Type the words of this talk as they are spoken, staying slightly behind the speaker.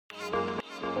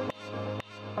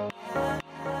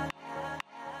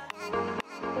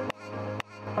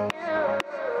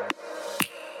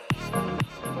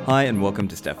Hi and welcome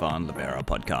to Stefan Livera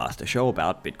Podcast, a show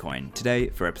about Bitcoin. Today,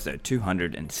 for episode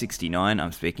 269,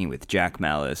 I'm speaking with Jack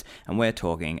Mallers, and we're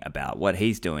talking about what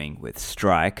he's doing with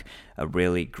Strike, a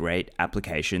really great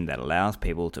application that allows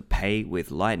people to pay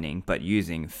with Lightning but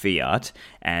using fiat.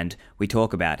 And we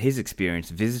talk about his experience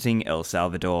visiting El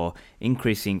Salvador,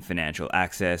 increasing financial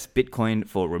access, Bitcoin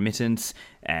for remittance,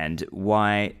 and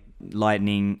why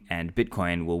Lightning and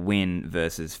Bitcoin will win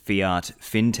versus fiat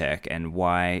fintech, and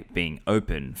why being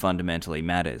open fundamentally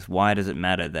matters. Why does it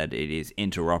matter that it is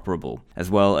interoperable?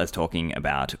 As well as talking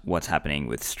about what's happening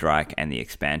with Strike and the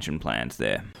expansion plans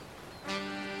there.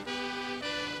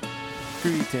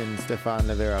 Greetings, Stefan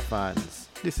Livera fans.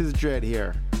 This is Dread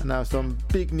here, and I have some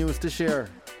big news to share.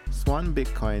 Swan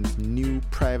Bitcoin's new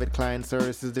private client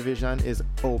services division is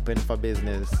open for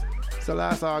business. So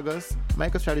last August,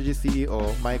 MicroStrategy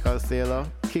CEO Michael Saylor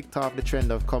kicked off the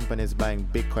trend of companies buying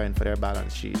Bitcoin for their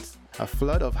balance sheets. A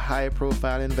flood of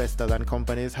high-profile investors and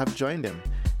companies have joined him.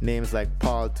 Names like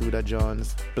Paul Tudor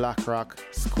Jones, BlackRock,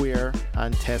 Square,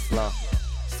 and Tesla.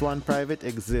 Swan Private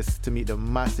exists to meet the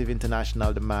massive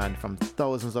international demand from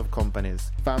thousands of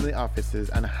companies, family offices,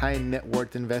 and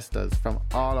high-net-worth investors from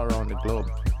all around the globe.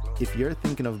 If you're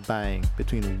thinking of buying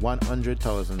between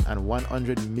 100,000 and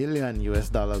 100 million US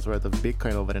dollars worth of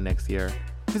Bitcoin over the next year,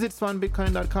 visit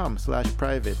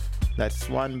swanbitcoin.com/private. That's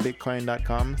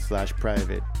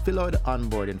swanbitcoin.com/private. Fill out the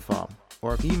onboarding form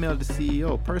or email the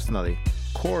CEO personally,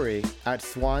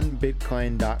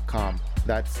 Corey@swanbitcoin.com.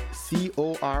 That's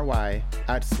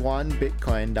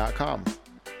CORY@swanbitcoin.com.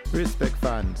 Respect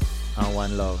fans and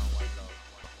one love.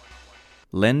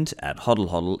 Lend at Hodl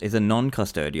Hodl is a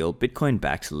non-custodial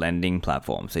Bitcoin-backed lending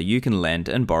platform, so you can lend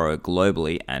and borrow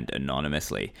globally and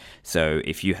anonymously. So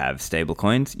if you have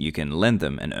stablecoins, you can lend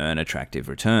them and earn attractive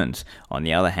returns. On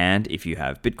the other hand, if you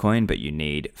have Bitcoin but you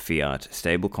need fiat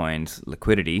stablecoins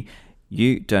liquidity,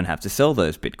 you don't have to sell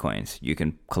those Bitcoins. You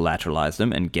can collateralize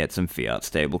them and get some fiat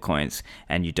stablecoins,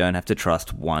 and you don't have to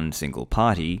trust one single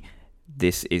party.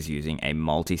 This is using a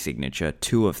multi-signature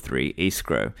 2 of 3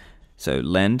 escrow. So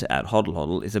Lend at Hodl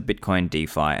Hodl is a Bitcoin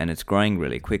DeFi, and it's growing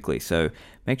really quickly. So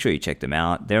make sure you check them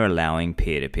out. They're allowing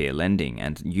peer-to-peer lending,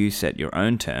 and you set your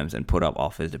own terms and put up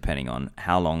offers depending on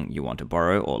how long you want to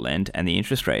borrow or lend and the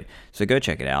interest rate. So go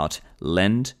check it out,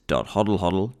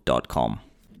 lend.hodlhodl.com.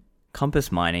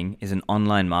 Compass Mining is an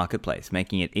online marketplace,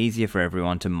 making it easier for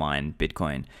everyone to mine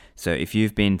Bitcoin. So if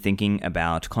you've been thinking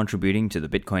about contributing to the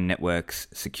Bitcoin network's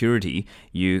security,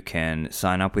 you can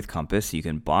sign up with Compass, you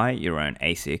can buy your own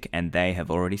ASIC, and they have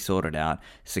already sorted out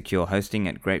secure hosting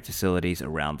at great facilities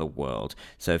around the world.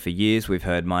 So for years, we've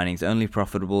heard mining's only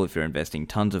profitable if you're investing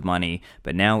tons of money,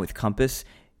 but now with Compass,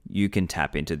 you can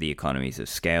tap into the economies of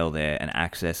scale there and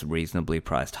access reasonably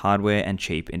priced hardware and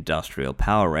cheap industrial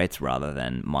power rates rather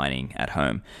than mining at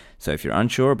home. So if you're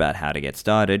unsure about how to get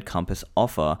started, Compass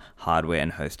offer hardware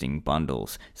and hosting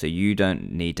bundles. So you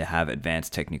don't need to have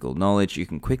advanced technical knowledge. You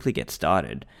can quickly get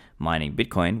started mining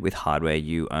Bitcoin with hardware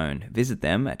you own. Visit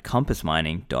them at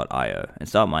compassmining.io and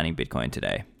start mining Bitcoin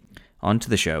today. On to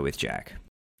the show with Jack.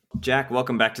 Jack,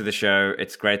 welcome back to the show.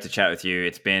 It's great to chat with you.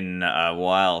 It's been a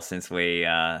while since we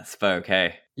spoke,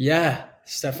 hey? Yeah,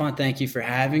 Stefan, thank you for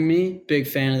having me. Big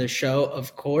fan of the show,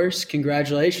 of course.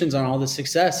 Congratulations on all the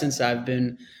success since I've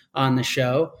been on the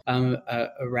show. I'm a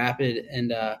rapid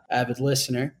and avid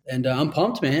listener, and I'm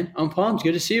pumped, man. I'm pumped.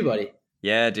 Good to see you, buddy.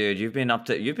 Yeah, dude, you've been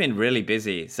really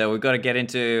busy. So we've got to get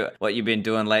into what you've been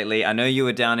doing lately. I know you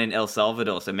were down in El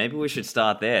Salvador, so maybe we should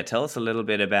start there. Tell us a little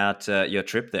bit about your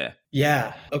trip there.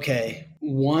 Yeah. Okay.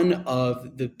 One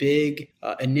of the big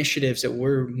initiatives that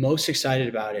we're most excited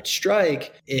about at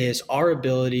Strike is our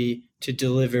ability to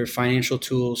deliver financial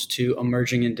tools to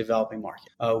emerging and developing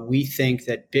markets. We think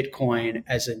that Bitcoin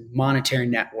as a monetary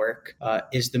network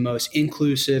is the most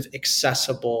inclusive,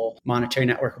 accessible monetary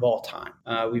network of all time.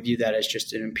 We view that as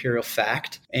just an imperial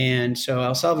fact. And so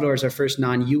El Salvador, as our first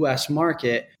non-US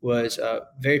market, was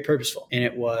very purposeful. And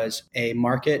it was a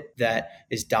market that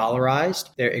is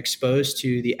dollarized. They're exposed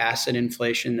to the asset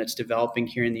inflation that's developing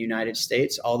here in the United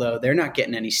States, although they're not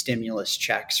getting any stimulus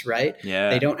checks, right? Yeah.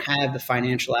 They don't have the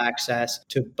financial access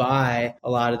to buy a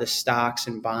lot of the stocks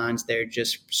and bonds. They're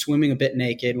just swimming a bit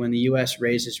naked. When the U.S.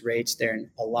 raises rates, they're in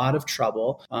a lot of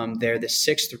trouble. They're the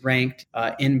 6th ranked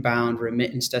inbound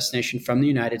remittance destination from the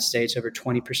United States, over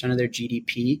 20% of their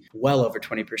GDP, well over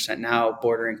 20%, now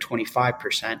bordering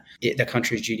 25%. The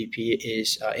country's GDP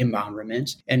is inbound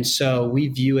remittance. And so we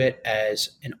view it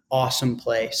as an awesome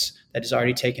place that has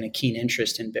already taken a keen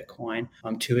interest in Bitcoin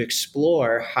to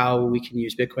explore how we can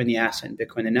use Bitcoin the asset and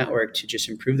Bitcoin the network to just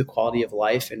improve the quality of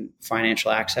life and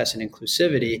financial access and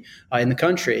inclusivity in the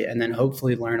country, and then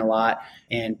hopefully learn a lot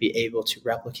and be able to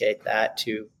replicate that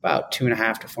to about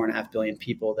 2.5 to 4.5 billion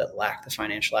people that lack the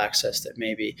financial access that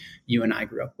maybe you and I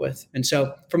grew up with. And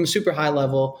so from a super high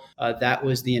level, that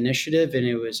was the initiative, and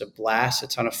it was a blast, a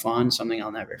ton of fun, something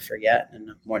I'll never forget, and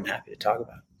I'm more than happy to talk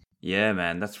about. Yeah,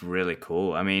 man, that's really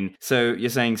cool. I mean, so you're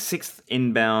saying sixth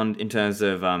inbound in terms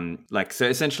of so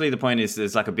essentially the point is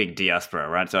there's like a big diaspora,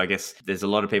 right? So I guess there's a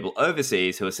lot of people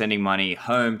overseas who are sending money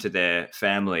home to their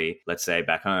family, let's say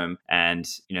back home. And,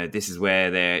 this is where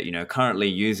they're, currently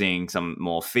using some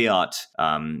more fiat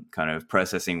kind of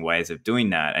processing ways of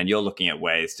doing that. And you're looking at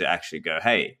ways to actually go,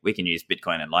 hey, we can use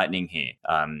Bitcoin and Lightning here.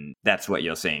 That's what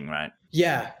you're seeing, right?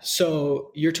 Yeah. So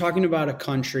you're talking about a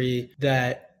country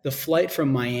that the flight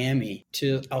from Miami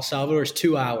to El Salvador is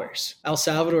 2 hours. El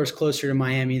Salvador is closer to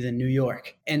Miami than New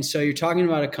York. And so you're talking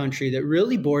about a country that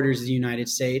really borders the United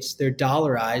States. They're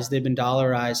dollarized. They've been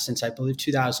dollarized since, I believe,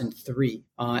 2003.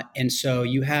 And so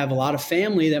you have a lot of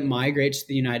family that migrates to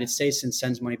the United States and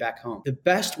sends money back home. The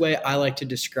best way I like to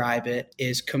describe it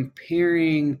is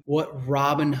comparing what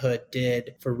Robinhood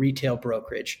did for retail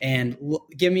brokerage. And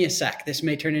give me a sec. This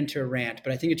may turn into a rant,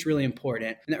 but I think it's really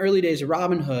important. In the early days of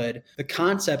Robinhood, the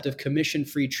concept of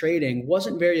commission-free trading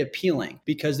wasn't very appealing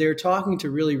because they were talking to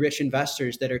really rich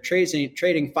investors that are trading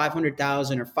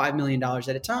 $500,000 or $5 million at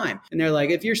a time. And they're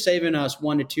like, if you're saving us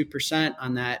 1 to 2%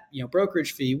 on that,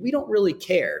 brokerage fee, we don't really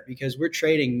care because we're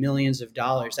trading millions of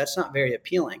dollars. That's not very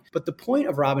appealing. But the point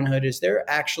of Robinhood is there are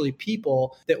actually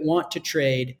people that want to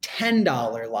trade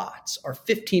 $10 lots or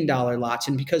 $15 lots.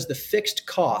 And because the fixed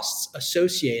costs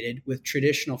associated with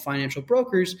traditional financial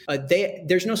brokers,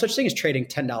 there's no such thing as trading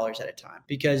 $10 at a time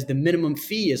because the minimum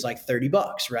fee is like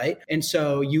 $30, right? And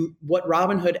so what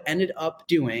Robinhood ended up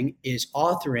doing is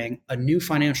authoring a new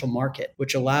financial market,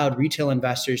 which allowed retail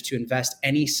investors to invest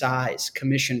any size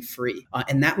commission free.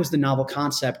 And that was the novel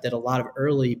concept that a lot of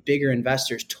early bigger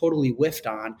investors totally whiffed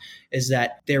on, is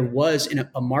that there was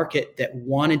a market that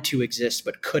wanted to exist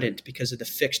but couldn't because of the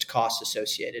fixed costs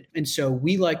associated. And so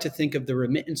we like to think of the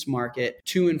remittance market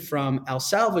to and from El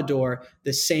Salvador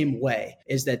the same way,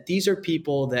 is that these are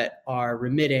people that are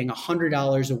remitting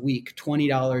 $100 a week,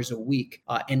 $20 a week.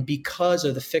 And because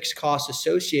of the fixed costs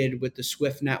associated with the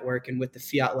SWIFT network and with the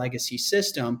fiat legacy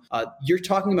system, you're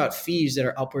talking about fees that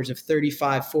are upwards of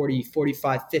 35, 40,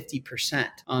 45, 50%.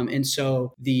 And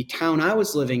so the town I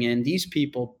was living in, these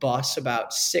people bus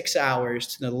about 6 hours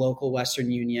to the local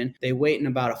Western Union. They wait in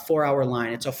about a 4-hour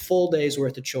line. It's a full day's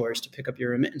worth of chores to pick up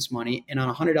your remittance money. And on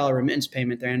a $100 remittance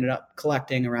payment, they ended up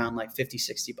collecting around like $50,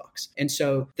 $60. And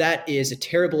so that is a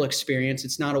terrible experience.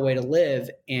 It's not a way to live.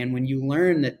 And when you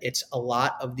learn that it's a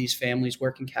lot of these families'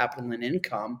 working capital and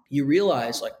income, you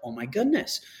realize like, oh my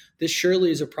goodness, this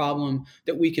surely is a problem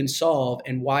that we can solve.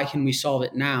 And why can we solve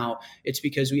it now? It's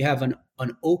because we have an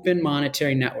open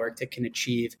monetary network that can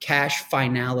achieve cash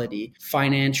finality,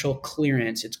 financial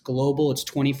clearance. It's global, it's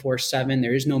 24/7.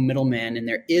 There is no middleman, and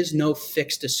there is no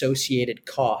fixed associated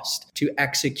cost to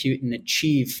execute and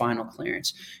achieve final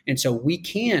clearance. And so we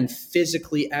can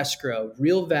physically escrow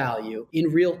real value in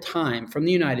real time from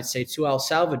the United States to El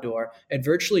Salvador at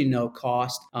virtually no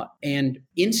cost and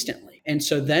instantly. And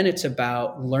so then it's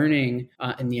about learning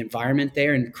in the environment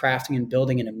there and crafting and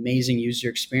building an amazing user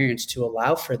experience to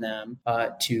allow for them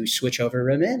to switch over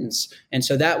remittance. And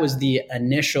so that was the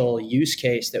initial use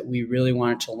case that we really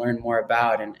wanted to learn more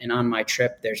about. And on my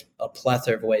trip, there's a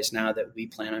plethora of ways now that we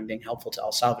plan on being helpful to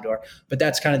El Salvador. But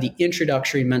that's kind of the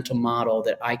introductory mental model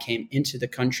that I came into the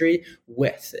country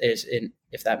with,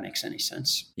 if that makes any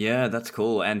sense. Yeah, that's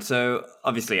cool. And so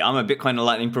obviously I'm a Bitcoin and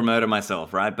Lightning promoter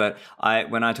myself, right? But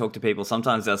when I talk to people,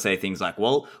 sometimes they'll say things like,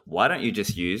 well, why don't you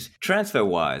just use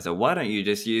TransferWise? Or why don't you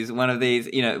just use one of these,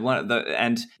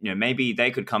 maybe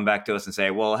they could come back to us and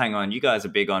say, well, hang on, you guys are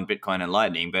big on Bitcoin and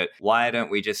Lightning, but why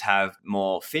don't we just have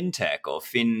more fintech or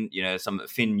some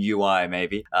fin UI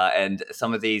maybe, and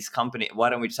some of these companies, why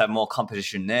don't we just have more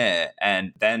competition there?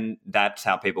 And then that's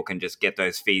how people can just get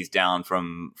those fees down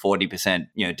from 40%,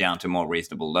 down to more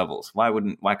reasonable levels.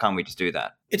 Why can't we just do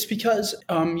that? It's because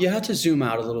you have to zoom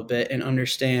out a little bit and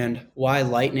understand why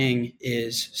Lightning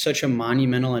is such a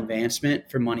monumental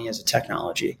advancement for money as a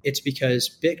technology. It's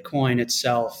because Bitcoin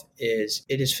itself is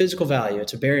physical value.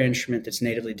 It's a bearer instrument that's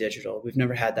natively digital. We've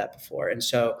never had that before. And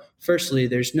so firstly,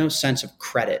 there's no sense of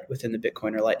credit within the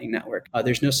Bitcoin or Lightning network.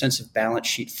 There's no sense of balance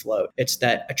sheet float. It's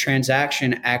that a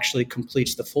transaction actually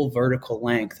completes the full vertical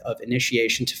length of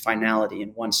initiation to finality in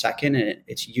 1 second. And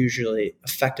it's usually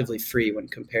effectively free when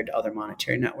compared to other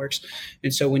monetary networks.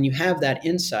 And so when you have that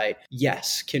insight,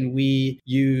 yes, can we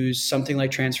use something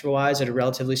like TransferWise at a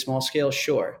relatively small scale?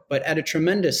 Sure. But at a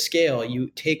tremendous scale, you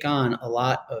take on a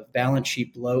lot of balance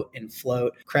sheet bloat and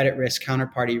float, credit risk,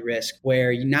 counterparty risk,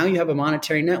 where now you have a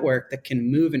monetary network that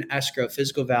can move and escrow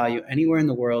physical value anywhere in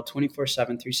the world 24/7,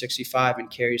 365, and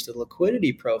carries the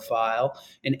liquidity profile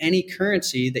in any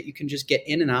currency that you can just get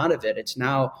in and out of it. It's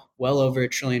now well over $1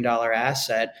 trillion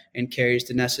asset and carries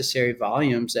the necessary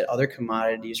volumes that other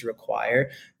commodities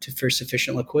require for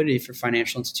sufficient liquidity for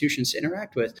financial institutions to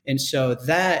interact with. And so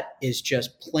that is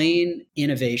just plain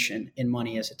innovation in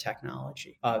money as a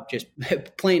technology, just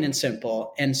plain and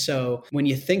simple. And so when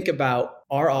you think about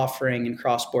our offering in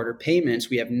cross-border payments,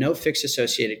 we have no fixed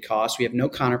associated costs. We have no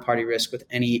counterparty risk with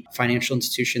any financial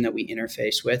institution that we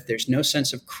interface with. There's no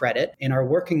sense of credit, and our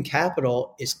working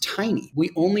capital is tiny.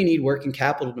 We only need working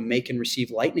capital to make and receive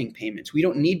Lightning payments. We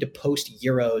don't need to post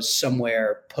euros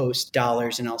somewhere, post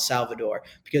dollars in El Salvador,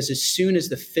 because as soon as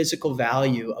the physical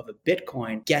value of a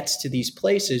Bitcoin gets to these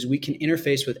places, we can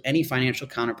interface with any financial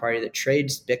counterparty that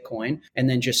trades Bitcoin and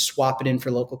then just swap it in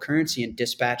for local currency and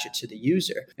dispatch it to the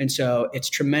user. And so it's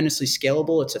tremendously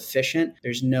scalable. It's efficient.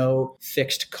 There's no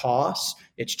fixed costs.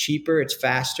 It's cheaper, it's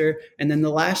faster. And then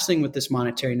the last thing with this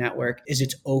monetary network is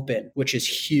it's open, which is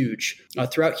huge.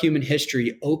 Throughout human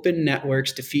history, open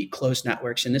networks defeat closed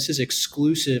networks. And this is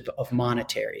exclusive of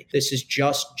monetary. This is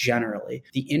just generally.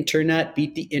 The internet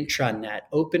beat the intranet.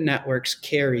 Open networks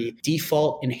carry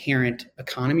default inherent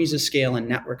economies of scale and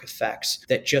network effects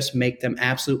that just make them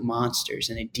absolute monsters,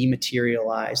 and they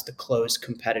dematerialize the closed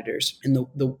competitors. And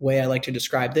the way I like to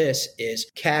describe this is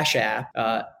Cash App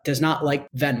does not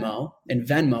like Venmo, and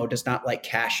Venmo does not like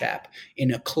Cash App.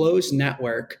 In a closed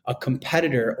network, a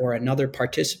competitor or another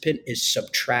participant is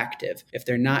subtractive. If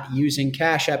they're not using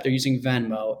Cash App, they're using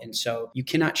Venmo. And so you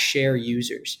cannot share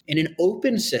users. In an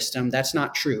open system, that's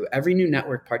not true. Every new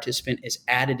network participant is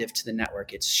additive to the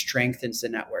network. It strengthens the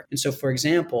network. And so, for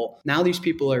example, now these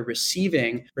people are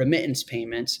receiving remittance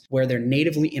payments where they're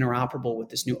natively interoperable with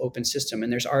this new open system.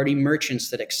 And there's already merchants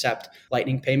that accept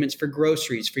Lightning payments for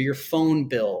groceries, for your phone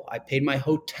bill. I paid my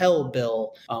hotel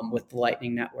bill with the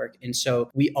Lightning Network. And so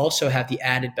we also have the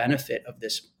added benefit of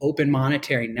this open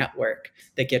monetary network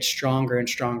that gets stronger and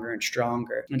stronger and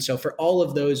stronger. And so for all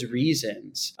of those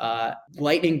reasons,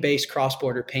 Lightning-based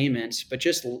cross-border payments, but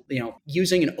just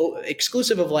using an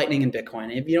exclusive of Lightning and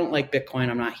Bitcoin. If you don't like Bitcoin,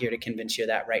 I'm not here to convince you of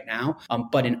that right now.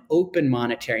 But an open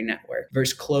monetary network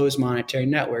versus closed monetary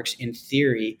networks, in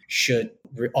theory, should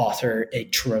author a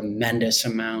tremendous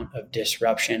amount of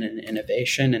disruption and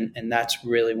innovation. And that's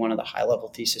really one of the high-level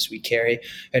thesis we carry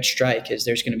at Strike, is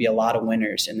there's going to be a lot of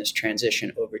winners in this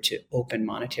transition over to open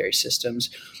monetary systems.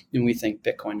 And we think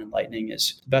Bitcoin and Lightning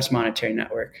is the best monetary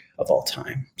network of all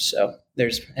time. So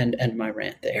there's end my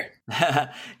rant there.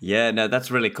 Yeah, no,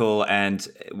 that's really cool. And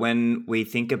when we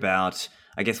think about,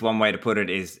 I guess one way to put it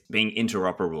is being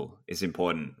interoperable is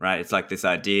important, right? It's like this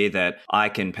idea that I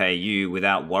can pay you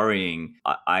without worrying.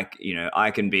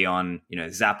 I can be on,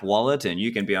 Zap wallet and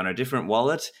you can be on a different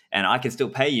wallet and I can still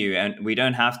pay you. And we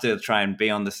don't have to try and be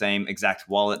on the same exact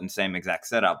wallet and same exact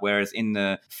setup. Whereas in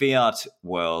the fiat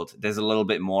world, there's a little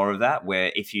bit more of that,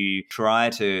 where if you try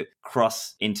to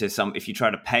if you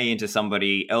try to pay into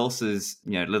somebody else's,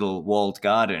 little walled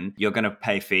garden, you're going to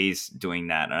pay fees doing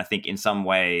that. And I think in some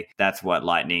way, that's what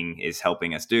Lightning is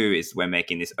helping us do, is we're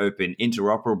making this open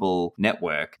interoperable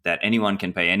network that anyone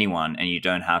can pay anyone, and you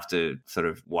don't have to sort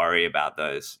of worry about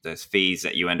those fees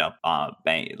that you end up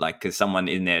paying, like because someone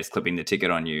in there is clipping the ticket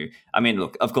on you. I mean,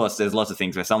 look, of course, there's lots of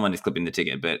things where someone is clipping the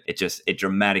ticket, but it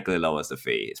dramatically lowers the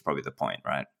fee. It's probably the point,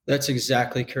 right? That's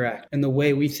exactly correct. And the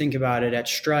way we think about it at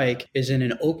Strike is, in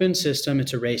an open system,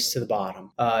 it's a race to the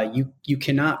bottom. You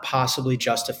cannot possibly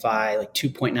justify like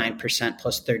 2.9%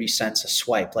 plus 30 cents a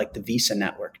swipe like the Visa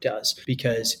network does,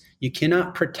 because you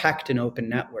cannot protect an open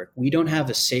network. We don't have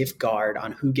a safeguard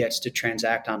on who gets to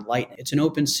transact on Lightning. It's an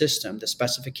open system. The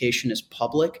specification is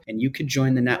public, and you could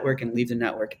join the network and leave the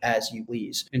network as you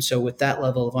please. And so with that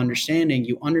level of understanding,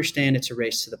 you understand it's a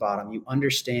race to the bottom. You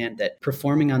understand that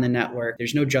performing on the network,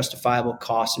 there's no justifiable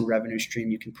cost and revenue stream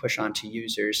you can push onto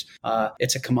users.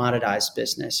 It's a commoditized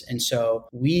business. And so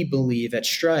we believe at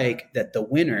Strike that the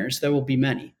winners, there will be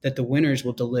many, that the winners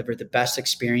will deliver the best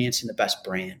experience and the best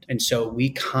brand. And so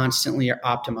we constantly are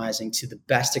optimizing to the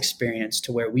best experience,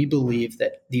 to where we believe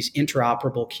that these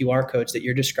interoperable QR codes that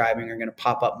you're describing are going to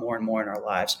pop up more and more in our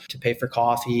lives, to pay for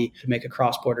coffee, to make a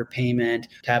cross-border payment,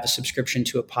 to have a subscription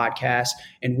to a podcast.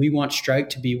 And we want Strike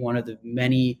to be one of the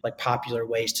many popular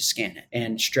ways to scan it.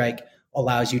 And Strike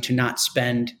allows you to not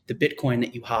spend the Bitcoin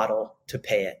that you hodl to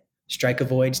pay it. Strike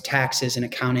avoids taxes and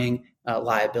accounting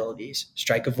liabilities.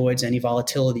 Strike avoids any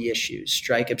volatility issues.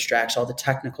 Strike abstracts all the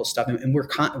technical stuff, and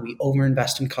we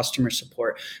overinvest in customer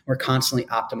support. We're constantly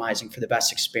optimizing for the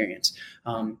best experience.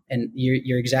 And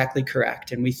you're exactly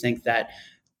correct. And we think that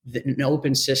an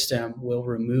open system will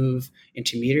remove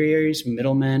intermediaries,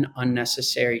 middlemen,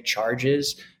 unnecessary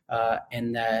charges,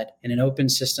 and that in an open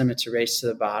system, it's a race to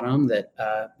the bottom that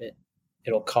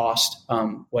it'll cost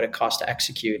what it costs to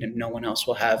execute, and no one else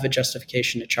will have a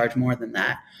justification to charge more than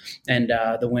that. And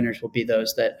the winners will be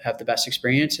those that have the best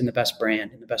experience and the best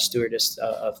brand and the best stewardess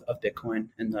of Bitcoin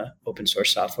and the open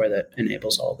source software that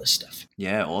enables all this stuff.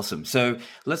 Yeah, awesome. So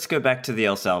let's go back to the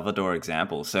El Salvador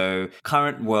example. So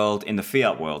current world, in the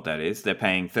fiat world, that is, they're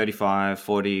paying 35,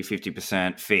 40,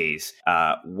 50% fees.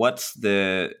 What's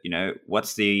the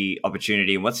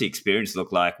opportunity and what's the experience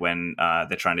look like when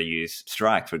they're trying to use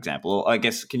Strike, for example? Or I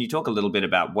guess, can you talk a little bit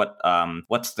about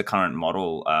what's the current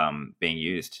model being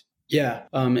used? Yeah.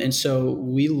 And so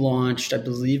we launched, I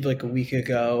believe, like a week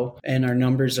ago, and our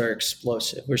numbers are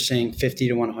explosive. We're seeing 50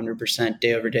 to 100%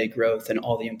 day over day growth in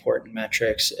all the important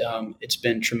metrics. It's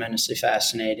been tremendously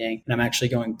fascinating. And I'm actually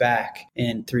going back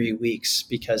in 3 weeks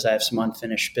because I have some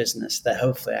unfinished business that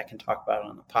hopefully I can talk about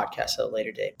on the podcast at a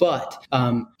later date. But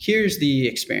here's the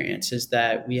experience, is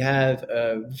that we have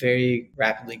a very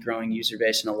rapidly growing user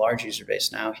base and a large user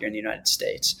base now here in the United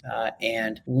States.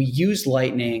 And we use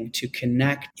Lightning to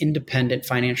connect independent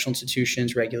financial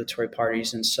institutions, regulatory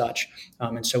parties, and such.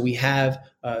 And so we have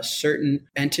a certain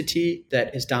entity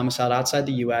that is domiciled outside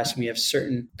the U.S. And we have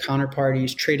certain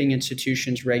counterparties, trading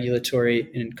institutions, regulatory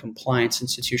and compliance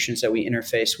institutions that we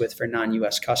interface with for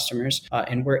non-U.S. customers.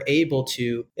 And we're able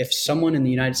to, if someone in the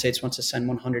United States wants to send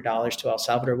 $100 to El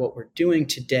Salvador, what we're doing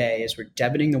today is we're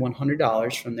debiting the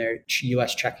 $100 from their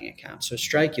U.S. checking account. So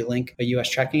Strike, you link a U.S.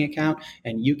 checking account,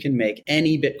 and you can make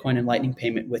any Bitcoin and Lightning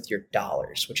payment with your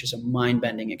dollars, which is a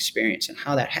mind-bending experience. And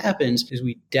how that happens is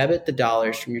we debit the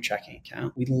dollars from your checking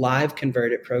account. We live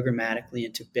convert it programmatically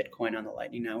into Bitcoin on the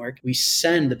Lightning Network. We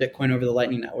send the Bitcoin over the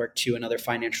Lightning Network to another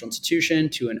financial institution,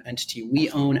 to an entity we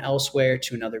own elsewhere,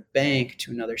 to another bank,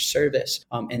 to another service.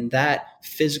 And that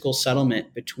physical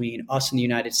settlement between us and the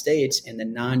United States and the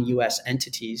non-US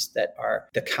entities that are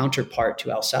the counterpart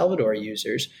to El Salvador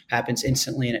users happens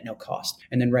instantly and at no cost.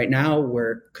 And then right now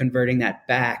we're converting that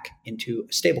back into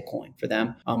a stable coin for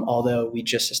them. Although we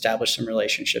just established some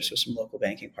relationships with some local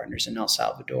banking partners in El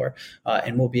Salvador,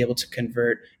 and we'll be able to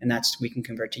convert, and we can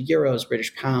convert to euros,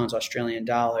 British pounds, Australian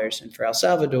dollars. And for El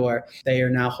Salvador, they are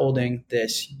now holding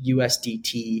this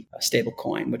USDT stable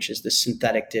coin, which is the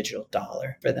synthetic digital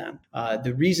dollar for them.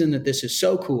 The reason that this is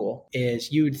so cool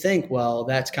is you would think, well,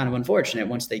 that's kind of unfortunate.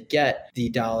 Once they get the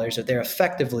dollars, that they're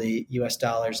effectively US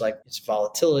dollars, like it's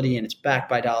volatility and it's backed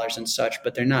by dollars and such,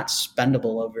 but they're not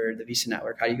spendable over the Visa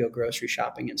network. How do you go grocery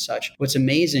shopping and such? What's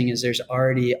amazing is there's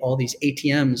already all these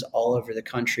ATMs all over the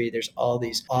country. There's all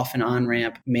these off and on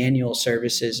ramp manual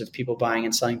services of people buying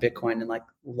and selling Bitcoin and like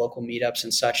local meetups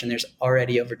and such. And there's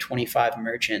already over 25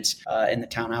 merchants in the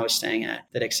town I was staying at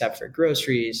that accept for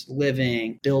groceries,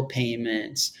 living, bill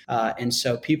payments. And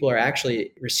so people are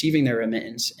actually receiving their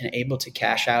remittance and able to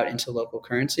cash out into local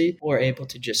currency or able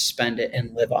to just spend it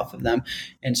and live off of them.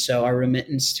 And so our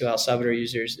remittance to El Salvador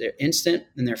users, they're instant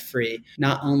and they're free.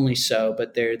 Not only so,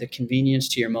 but they're the convenience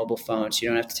to your mobile phone. So you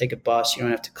don't have to take a bus. You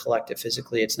don't have to collect it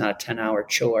physically. It's not a 10-hour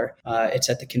chore. It's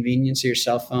at the convenience of your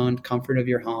cell phone, comfort of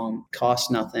your home,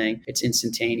 costs nothing. It's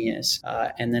instantaneous.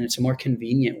 And then it's a more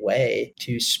convenient way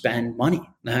to spend money.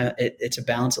 It's a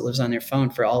balance that lives on your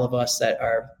phone for all of us that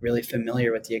are really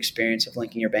familiar with the experience of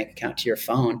linking your bank account to your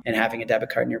phone and having a debit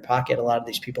card in your pocket. A lot of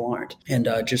these people aren't. And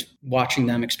just watching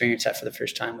them experience that for the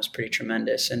first time was pretty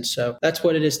tremendous. And so that's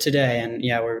what it is today. And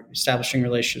yeah, we're establishing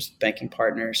relationships with banking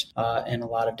partners and a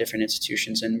lot of different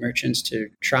institutions and merchants to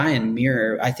try and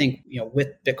mirror. I think, with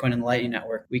Bitcoin and the Lightning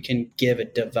Network, we can give a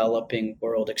developing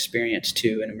world experience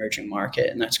to an emerging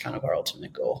market. And that's kind of our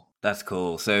ultimate goal. That's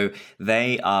cool. So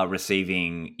they are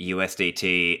receiving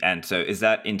USDT. And so is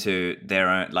that into their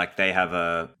own, like they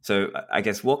have so I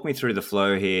guess walk me through the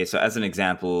flow here. So as an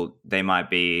example, they might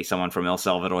be someone from El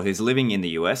Salvador who's living in the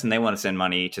US and they want to send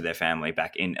money to their family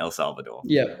back in El Salvador.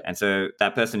 Yeah. And so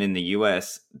that person in the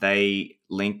US, they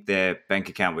link their bank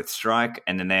account with Strike,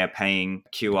 and then they are paying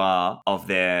QR of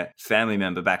their family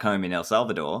member back home in El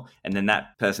Salvador, and then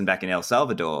that person back in El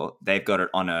Salvador, they've got it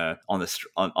on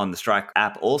the Strike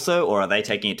app also, or are they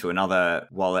taking it to another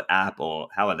wallet app, or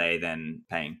how are they then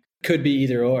paying? Could be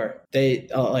either or. They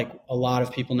like a lot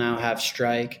of people now have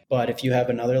Strike, but if you have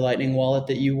another Lightning wallet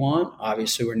that you want,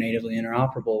 obviously we're natively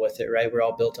interoperable with it, right? We're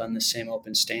all built on the same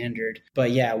open standard.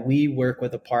 But yeah, we work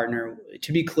with a partner.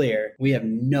 To be clear, we have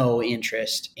no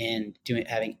interest in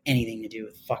having anything to do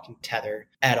with fucking Tether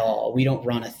at all. We don't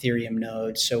run Ethereum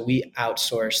nodes, so we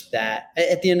outsource that.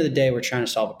 At the end of the day, we're trying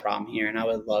to solve a problem here, and I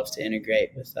would love to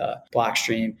integrate with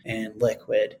Blockstream and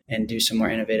Liquid and do some more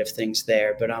innovative things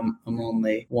there. But I'm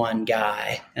only one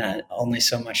guy, and only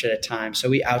so much at a time. So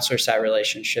we outsource that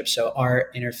relationship. So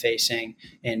our interfacing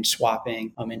and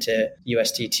swapping into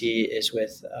USDT is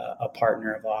with a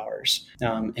partner of ours.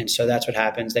 And so that's what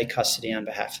happens. They custody on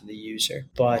behalf of the user.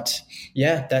 But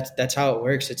yeah, that's how it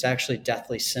works. It's actually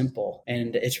deathly simple.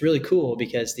 And it's really cool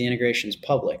because the integration is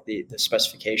public, the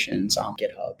specifications on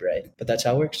GitHub, right? But that's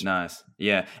how it works. Nice.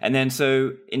 Yeah. And then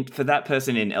so for that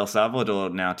person in El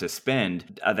Salvador now to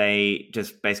spend, are they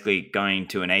just basically going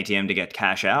to an ATM to get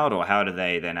cash out, or how do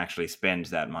they then actually spend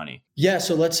that money? Yeah,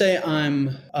 so let's say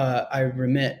I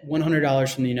remit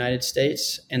 $100 from the United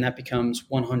States, and that becomes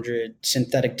 100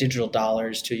 synthetic digital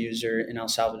dollars to a user in El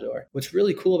Salvador. What's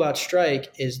really cool about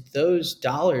Strike is those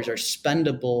dollars are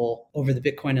spendable over the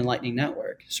Bitcoin and Lightning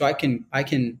network. So I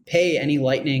can pay any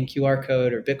Lightning QR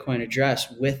code or Bitcoin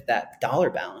address with that dollar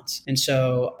balance. And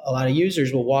so a lot of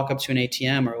users will walk up to an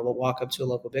ATM or will walk up to a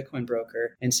local Bitcoin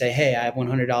broker and say, hey, I have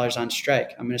 $100 on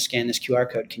Strike. I'm going to scan this QR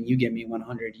code. Can you give me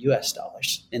 100 US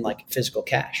dollars in like physical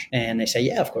cash? And they say,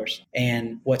 yeah, of course.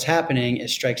 And what's happening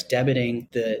is Strike's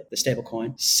debiting the stable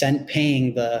coin,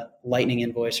 paying the Lightning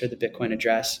invoice or the Bitcoin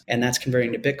address, and that's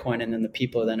converting to Bitcoin. And then the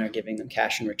people then are giving them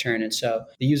cash in return. And so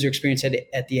the user experience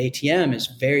at the ATM is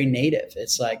very native.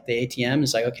 It's like the ATM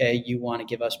is like, okay, you want to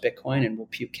give us Bitcoin and we'll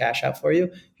puke cash out for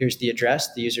you. Here's the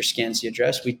address. The user scans the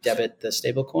address. We debit the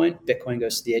stable coin. Bitcoin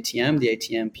goes to the ATM. The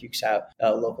ATM pukes out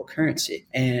local currency.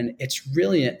 And it's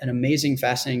really an amazing,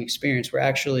 fascinating experience. We're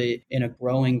actually in a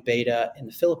growing beta in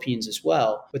the Philippines as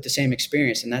well with the same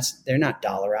experience. And they're not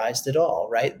dollarized at all,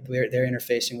 right? They're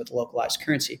interfacing with localized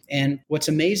currency. And what's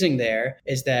amazing there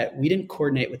is that we didn't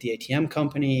coordinate with the ATM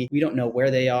company. We don't know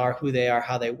where they are, who they are,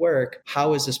 how they work.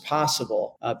 How is this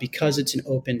possible? Because it's an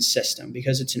open system,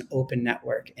 because it's an open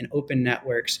network. And open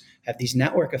networks have these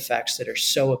network effects that are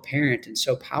so apparent and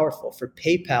so powerful. For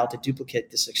PayPal to duplicate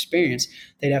this experience,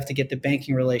 they'd have to get the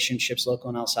banking relationships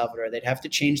local in El Salvador. They'd have to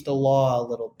change the law a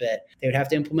little bit. They would have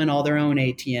to implement all their own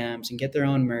ATMs and get their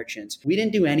own merchants. We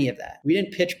didn't do any of that. We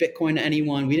didn't pitch Bitcoin to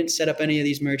anyone. We didn't set up any of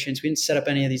these merchants. We didn't set up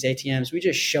any of these ATMs. We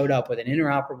just showed up with an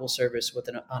interoperable service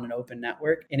on an open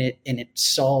network, and it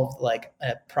solved like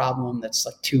a problem that's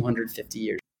like 250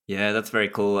 years. Yeah, that's very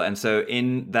cool. And so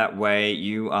in that way,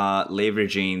 you are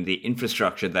leveraging the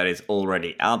infrastructure that is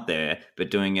already out there, but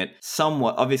doing it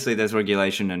somewhat. Obviously, there's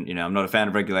regulation, and I'm not a fan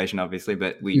of regulation, obviously,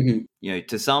 but we,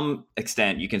 to some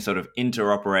extent, you can sort of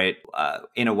interoperate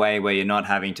in a way where you're not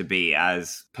having to be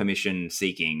as permission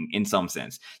seeking in some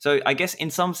sense. So I guess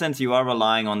in some sense, you are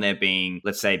relying on there being,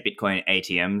 let's say, Bitcoin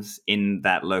ATMs in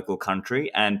that local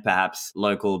country, and perhaps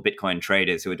local Bitcoin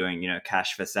traders who are doing,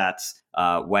 cash for sats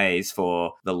ways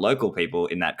for the local people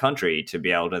in that country to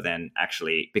be able to then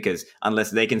actually, because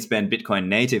unless they can spend Bitcoin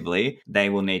natively, they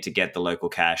will need to get the local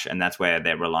cash. And that's where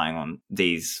they're relying on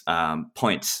these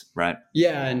points, right?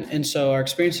 Yeah. And so our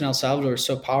experience in El Salvador is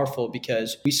so powerful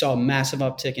because we saw a massive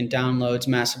uptick in downloads,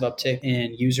 massive uptick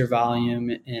in user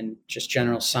volume, and just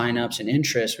general signups and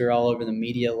interest. We were all over the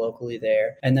media locally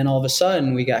there. And then all of a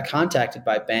sudden we got contacted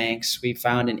by banks. We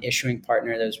found an issuing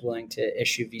partner that was willing to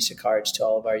issue Visa cards to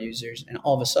all of our users. And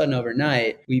all of a sudden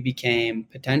overnight, we became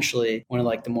potentially one of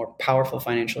like the more powerful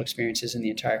financial experiences in the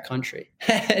entire country.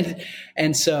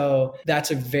 And so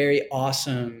that's a very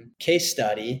awesome case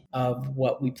study of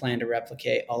what we plan to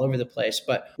replicate all over the place.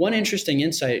 But one interesting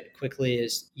insight quickly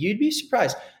is you'd be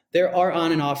surprised. There are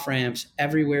on and off ramps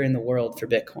everywhere in the world for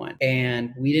Bitcoin.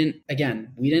 And we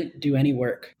didn't do any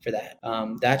work for that.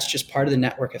 That's just part of the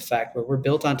network effect where we're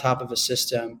built on top of a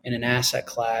system in an asset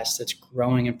class that's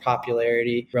growing in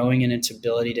popularity, growing in its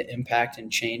ability to impact and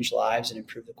change lives and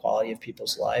improve the quality of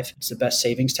people's life. It's the best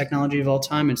savings technology of all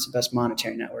time. And it's the best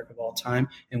monetary network of all time.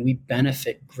 And we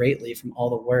benefit greatly from all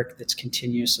the work that's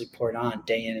continuously poured on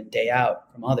day in and day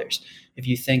out from others. If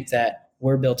you think that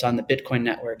we're built on the Bitcoin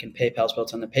network and PayPal's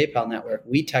built on the PayPal network,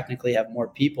 we technically have more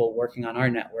people working on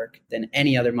our network than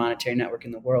any other monetary network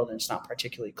in the world, and it's not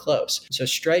particularly close. So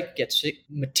Strike gets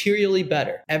materially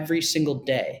better every single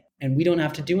day, and we don't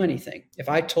have to do anything. If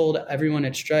I told everyone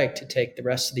at Strike to take the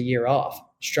rest of the year off,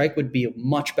 Strike would be a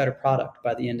much better product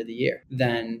by the end of the year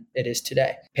than it is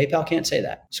today. PayPal can't say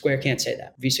that. Square can't say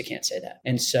that. Visa can't say that.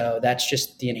 And so that's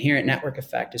just the inherent network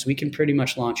effect, is we can pretty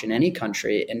much launch in any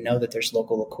country and know that there's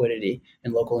local liquidity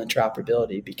and local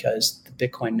interoperability because the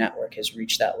Bitcoin network has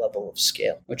reached that level of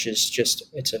scale, which is just,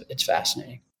 it's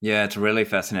fascinating. Yeah, it's really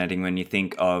fascinating when you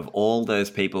think of all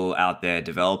those people out there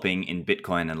developing in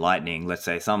Bitcoin and Lightning. Let's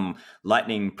say some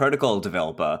Lightning protocol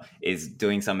developer is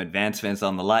doing some advancements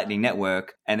on the Lightning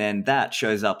network, and then that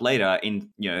shows up later in,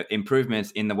 improvements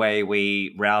in the way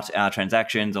we route our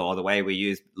transactions or the way we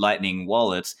use Lightning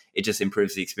wallets. It just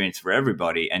improves the experience for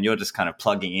everybody, and you're just kind of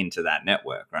plugging into that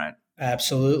network, right?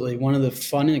 Absolutely. One of the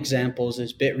fun examples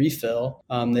is Bitrefill.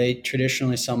 They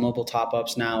traditionally sell mobile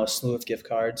top-ups now, a slew of gift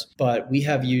cards, but we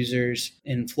have users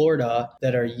in Florida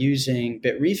that are using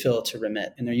Bitrefill to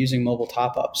remit, and they're using mobile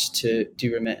top-ups to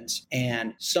do remittance.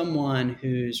 And someone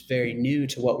who's very new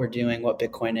to what we're doing, what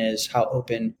Bitcoin is, how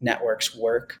open networks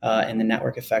work, and the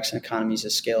network effects and economies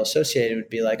of scale associated would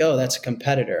be like, oh, that's a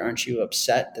competitor. Aren't you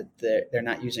upset that they're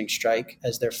not using Strike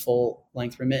as their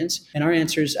full-length remittance? And our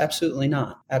answer is absolutely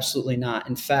not. Absolutely not.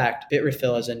 In fact,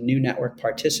 Bitrefill, as a new network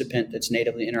participant that's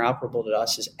natively interoperable to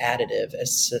us, is additive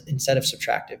instead of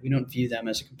subtractive. We don't view them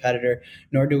as a competitor,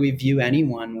 nor do we view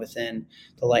anyone within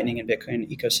the Lightning and Bitcoin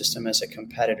ecosystem as a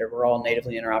competitor. We're all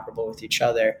natively interoperable with each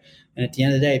other. And at the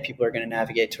end of the day, people are going to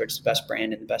navigate towards the best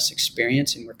brand and the best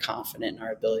experience, and we're confident in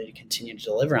our ability to continue to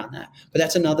deliver on that. But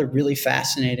that's another really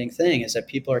fascinating thing, is that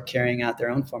people are carrying out their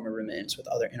own form of remittance with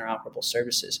other interoperable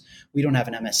services. We don't have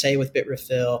an MSA with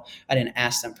Bitrefill. I didn't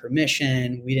ask them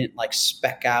permission. We didn't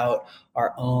spec out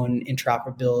our own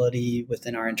interoperability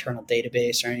within our internal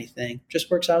database or anything. Just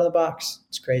works out of the box.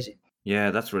 It's crazy.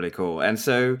 Yeah, that's really cool. And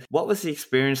so what was the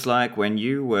experience like when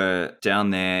you were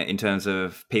down there in terms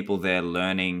of people there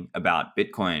learning about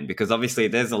Bitcoin? Because obviously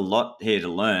there's a lot here to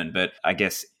learn, but I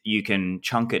guess you can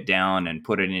chunk it down and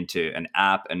put it into an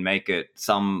app and make it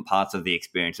some parts of the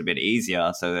experience a bit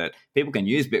easier so that people can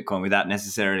use Bitcoin without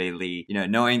necessarily,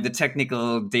 knowing the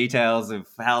technical details of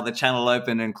how the channel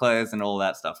open and close and all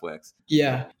that stuff works.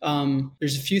 Yeah.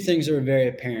 There's a few things that are very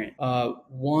apparent.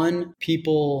 One,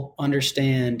 people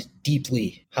understand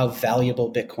deeply how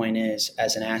valuable Bitcoin is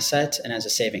as an asset and as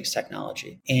a savings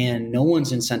technology. And no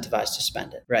one's incentivized to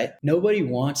spend it, right? Nobody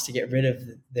wants to get rid of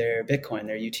their Bitcoin,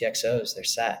 their UTXOs, their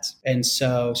sats. And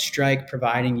so Strike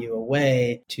providing you a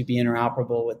way to be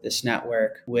interoperable with this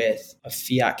network with a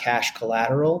fiat cash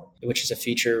collateral, which is a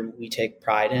feature we take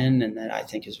pride in and that I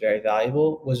think is very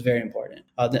valuable, was very important.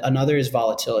 Another is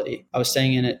volatility. I was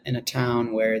staying in a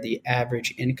town where the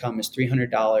average income is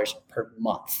 $300 per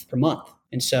month.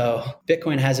 And so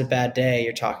Bitcoin has a bad day.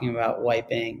 You're talking about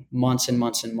wiping months and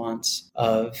months and months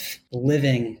of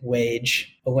living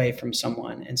wage away from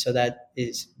someone. And so that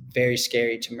is very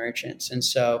scary to merchants. And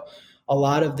so a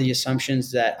lot of the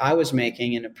assumptions that I was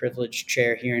making in a privileged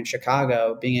chair here in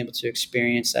Chicago, being able to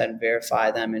experience that and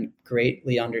verify them and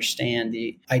greatly understand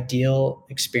the ideal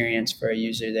experience for a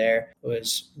user there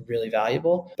was really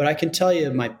valuable. But I can tell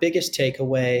you my biggest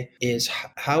takeaway is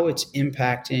how it's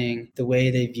impacting the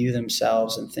way they view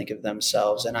themselves and think of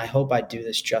themselves. And I hope I do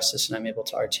this justice and I'm able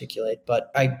to articulate.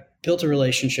 But I built a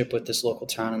relationship with this local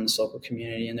town and this local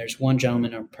community. And there's one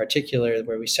gentleman in particular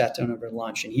where we sat down over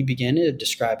lunch and he began to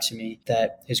describe to me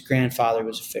that his grandfather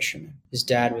was a fisherman. His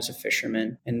dad was a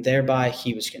fisherman, and thereby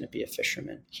he was going to be a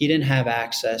fisherman. He didn't have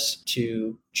access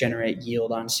to generate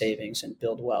yield on savings and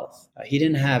build wealth. He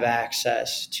didn't have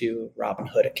access to a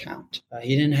Robinhood account.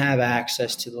 He didn't have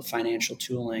access to the financial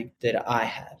tooling that I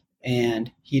had.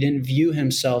 And he didn't view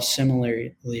himself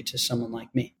similarly to someone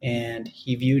like me. And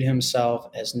he viewed himself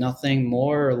as nothing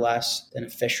more or less than a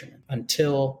fisherman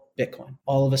until Bitcoin.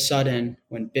 All of a sudden,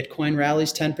 when Bitcoin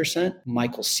rallies 10%,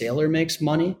 Michael Saylor makes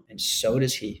money, and so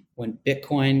does he. When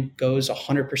Bitcoin goes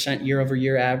 100% year over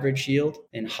year average yield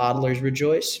and hodlers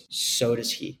rejoice, so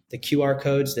does he. The QR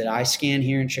codes that I scan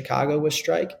here in Chicago with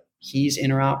Strike, he's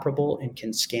interoperable and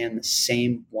can scan the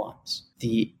same ones.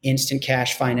 The instant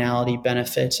cash finality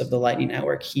benefits of the Lightning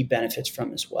Network, he benefits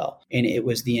from as well. And it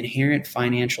was the inherent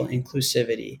financial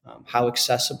inclusivity, how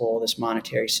accessible this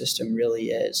monetary system really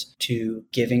is to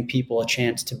giving people a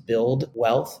chance to build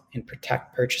wealth and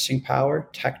protect purchasing power,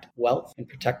 protect wealth, and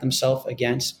protect themselves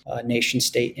against nation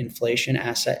state inflation,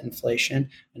 asset inflation,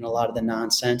 and a lot of the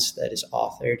nonsense that is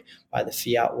authored by the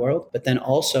fiat world. But then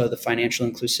also the financial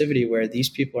inclusivity where these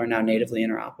people are now natively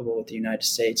interoperable with the United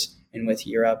States and with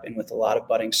Europe and with a lot of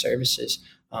budding services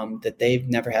that they've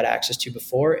never had access to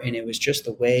before. And it was just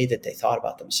the way that they thought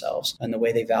about themselves and the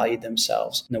way they valued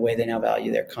themselves and the way they now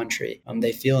value their country.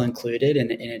 They feel included,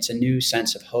 and it's a new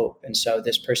sense of hope. And so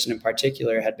this person in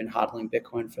particular had been hodling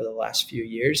Bitcoin for the last few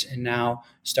years and now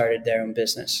started their own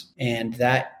business. And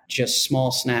that just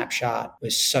small snapshot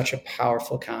was such a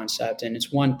powerful concept. And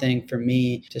it's one thing for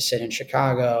me to sit in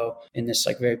Chicago in this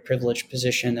like very privileged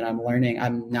position that I'm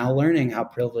now learning how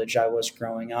privileged I was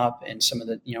growing up, and some of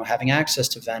the, having access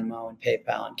to Venmo and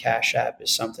PayPal and Cash App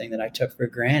is something that I took for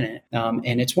granted.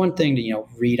 And it's one thing to,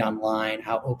 read online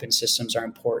how open systems are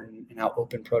important and how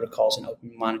open protocols and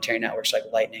open monetary networks like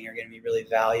Lightning are going to be really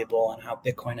valuable, and how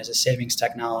Bitcoin as a savings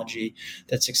technology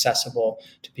that's accessible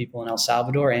to people in El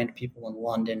Salvador and people in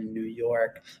London and New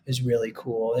York is really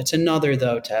cool. It's another,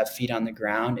 though, to have feet on the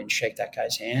ground and shake that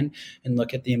guy's hand and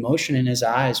look at the emotion in his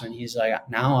eyes when he's like,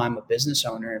 now I'm a business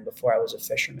owner and before I was a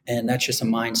fisherman. And that's just a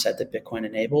mindset that Bitcoin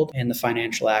enabled, and the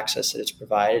financial access that it's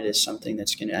provided is something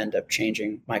that's going to end up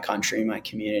changing my country, my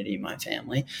community, my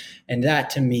family. And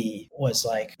that to me was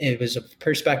like, it was a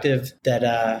perspective that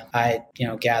I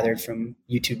gathered from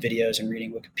YouTube videos and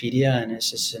reading Wikipedia, and it's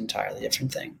just an entirely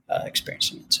different thing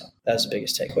experiencing it. So that was the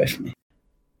biggest takeaway for me.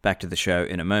 Back to the show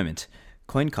in a moment.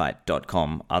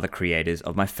 CoinKite.com are the creators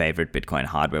of my favorite Bitcoin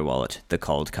hardware wallet, the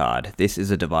Coldcard. This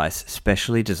is a device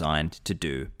specially designed to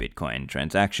do Bitcoin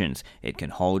transactions. It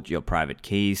can hold your private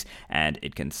keys and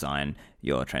it can sign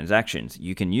your transactions.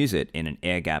 You can use it in an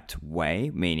air-gapped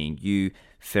way, meaning you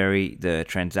ferry the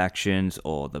transactions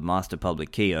or the master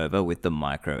public key over with the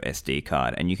micro SD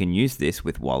card. And you can use this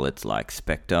with wallets like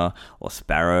Spectre or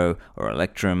Sparrow or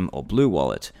Electrum or Blue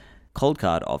Wallet.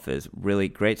 Coldcard offers really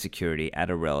great security at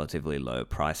a relatively low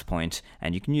price point,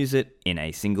 and you can use it in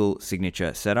a single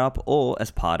signature setup or as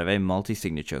part of a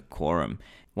multi-signature quorum.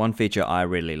 One feature I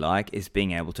really like is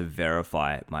being able to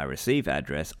verify my receive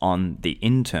address on the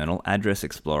internal address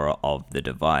explorer of the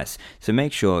device. So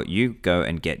make sure you go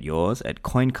and get yours at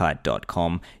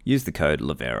coinkite.com. Use the code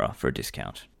Livera for a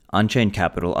discount. Unchained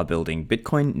Capital are building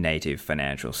Bitcoin native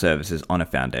financial services on a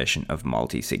foundation of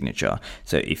multi-signature.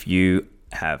 So if you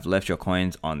have left your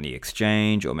coins on the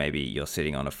exchange, or maybe you're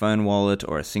sitting on a phone wallet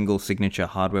or a single signature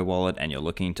hardware wallet and you're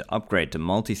looking to upgrade to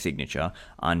multi-signature,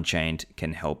 Unchained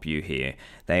can help you here.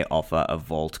 They offer a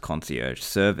Vault Concierge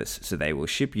service, so they will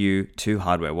ship you 2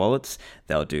 hardware wallets,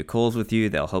 they'll do calls with you,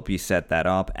 they'll help you set that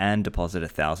up and deposit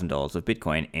 $1,000 of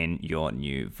Bitcoin in your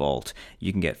new vault.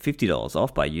 You can get $50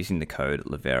 off by using the code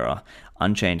Livera.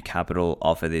 Unchained Capital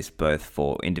offer this both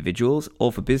for individuals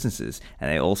or for businesses, and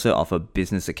they also offer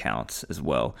business accounts as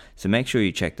well. So make sure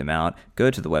you check them out. Go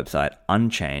to the website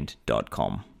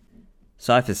unchained.com.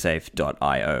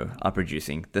 CipherSafe.io are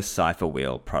producing the Cypher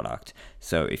Wheel product.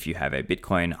 So if you have a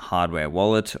Bitcoin hardware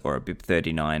wallet or a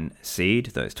BIP39 seed,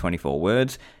 those 24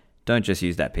 words, don't just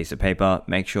use that piece of paper.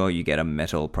 Make sure you get a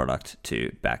metal product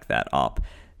to back that up.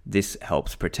 This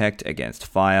helps protect against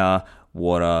fire,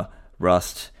 water,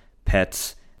 rust,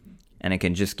 pets, and it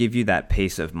can just give you that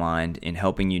peace of mind in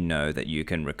helping you know that you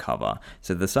can recover.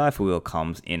 So the Cypher Wheel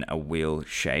comes in a wheel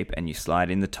shape and you slide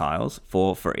in the tiles,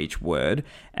 4 for each word,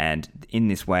 and in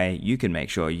this way you can make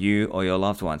sure you or your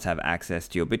loved ones have access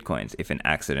to your Bitcoins if an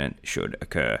accident should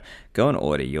occur. Go and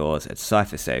order yours at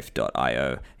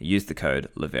CipherSafe.io. Use the code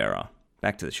Livera.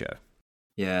 Back to the show.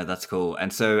 Yeah, that's cool.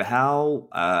 And so how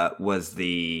was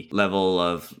the level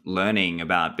of learning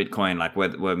about Bitcoin? Like,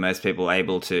 were most people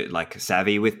able to, like,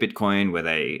 savvy with Bitcoin?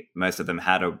 Most of them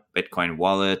had a Bitcoin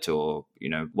wallet, or,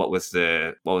 what was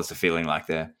the feeling like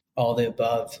there? All the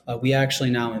above. We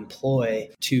actually now employ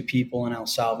 2 people in El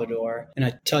Salvador. And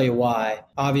I tell you why.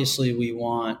 Obviously, we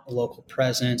want a local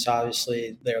presence.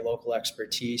 Obviously, their local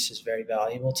expertise is very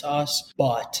valuable to us.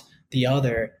 But the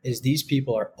other is these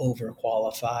people are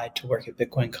overqualified to work at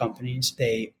Bitcoin companies.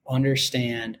 They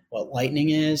understand what Lightning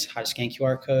is, how to scan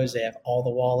QR codes. They have all the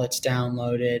wallets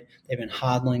downloaded. They've been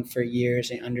hodling for years.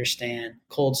 They understand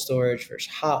cold storage versus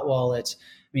hot wallets.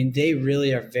 I mean, they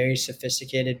really are very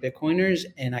sophisticated Bitcoiners.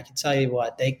 And I can tell you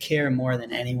what, they care more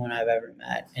than anyone I've ever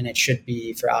met. And it should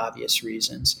be for obvious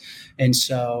reasons. And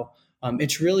so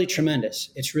it's really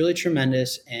tremendous. It's really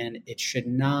tremendous. And it should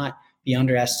not be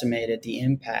underestimated, the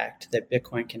impact that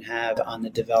Bitcoin can have on the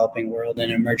developing world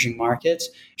and emerging markets,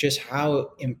 just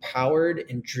how empowered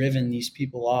and driven these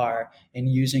people are in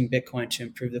using Bitcoin to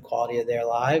improve the quality of their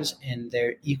lives. And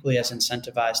they're equally as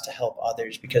incentivized to help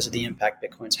others because of the impact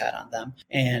Bitcoin's had on them.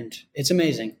 And it's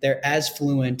amazing. They're as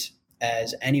fluent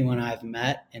as anyone I've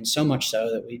met, and so much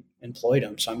so that we employed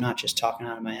them. So I'm not just talking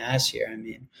out of my ass here. I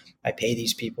mean, I pay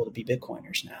these people to be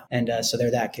Bitcoiners now. And so they're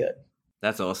that good.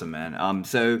 That's awesome, man.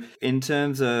 So in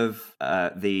terms of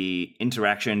the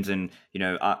interactions, and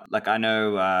like I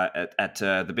know at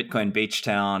the Bitcoin Beach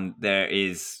Town, there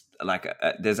is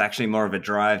there's actually more of a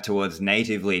drive towards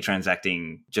natively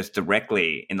transacting just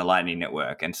directly in the Lightning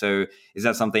Network. And so, is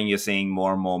that something you're seeing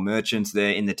more and more merchants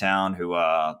there in the town who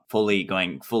are fully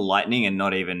going full Lightning and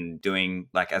not even doing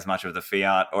like as much of the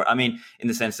fiat? Or I mean, in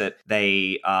the sense that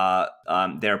they are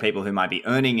there are people who might be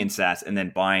earning in Sats and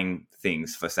then buying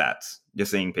things for Sats. You're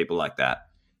seeing people like that.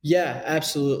 Yeah,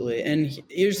 absolutely. And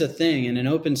here's the thing, in an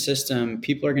open system,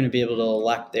 people are going to be able to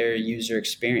elect their user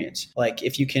experience. Like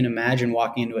if you can imagine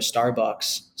walking into a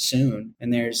Starbucks soon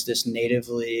and there's this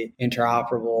natively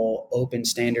interoperable open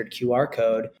standard QR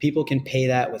code, people can pay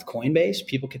that with Coinbase,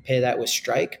 people could pay that with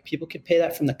Strike, people could pay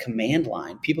that from the command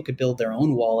line, people could build their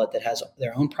own wallet that has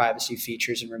their own privacy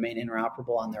features and remain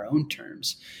interoperable on their own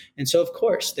terms. And so of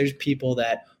course, there's people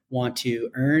that want to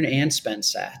earn and spend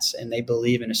sats, and they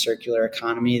believe in a circular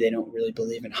economy. They don't really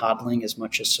believe in hodling as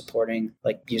much as supporting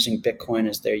like using Bitcoin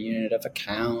as their unit of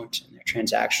account and their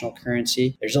transactional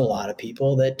currency. There's a lot of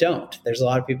people that don't. There's a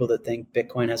lot of people that think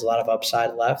Bitcoin has a lot of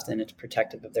upside left and it's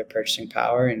protective of their purchasing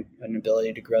power and an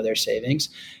ability to grow their savings.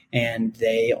 And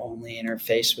they only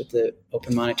interface with the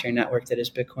open monetary network that is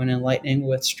Bitcoin and Lightning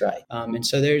with Strike. And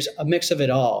so there's a mix of it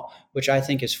all, which I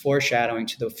think is foreshadowing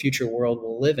to the future world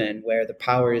we'll live in, where the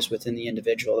power is within the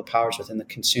individual, the power is within the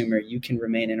consumer. You can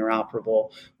remain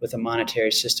interoperable with a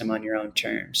monetary system on your own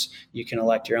terms. You can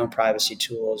elect your own privacy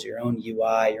tools, your own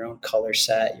UI, your own color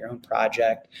set, your own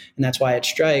project. And that's why at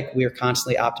Strike, we are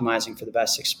constantly optimizing for the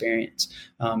best experience.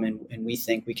 And we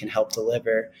think we can help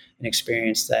deliver an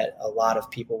experience that a lot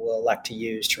of people will elect to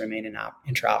use to remain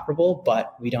interoperable,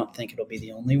 but we don't think it'll be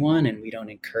the only one, and we don't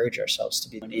encourage ourselves to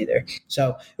be one either.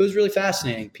 So it was really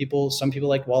fascinating. Some people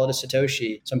like Wallet of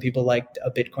Satoshi, some people like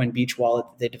a Bitcoin Beach wallet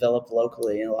that they developed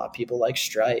locally, and a lot of people like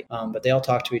Strike, but they all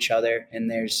talk to each other, and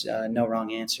there's no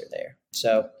wrong answer there.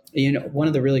 So, one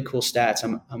of the really cool stats,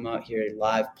 I'm out here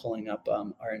live pulling up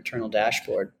our internal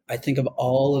dashboard. I think of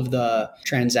all of the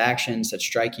transactions that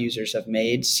Strike users have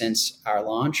made since our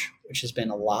launch, which has been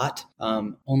a lot,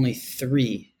 only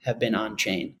 3 have been on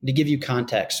chain. To give you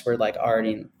context, we're like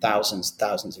already in thousands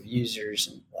of users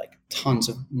and like tons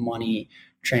of money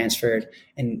transferred.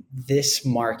 And this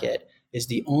market is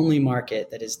the only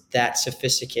market that is that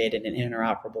sophisticated and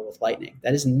interoperable with Lightning.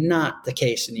 That is not the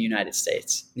case in the United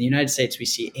States. In the United States, we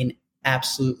see an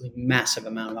absolutely massive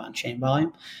amount of on-chain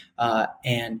volume.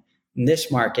 And in this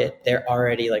market, they're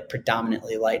already like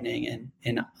predominantly Lightning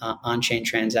and on-chain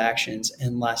transactions,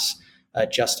 unless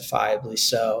justifiably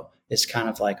so, is kind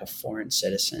of like a foreign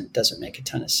citizen. It doesn't make a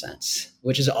ton of sense,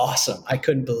 which is awesome. I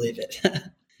couldn't believe it.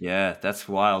 Yeah, that's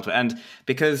wild. And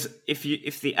because if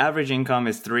the average income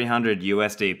is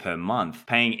 $300 per month,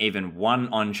 paying even one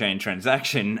on-chain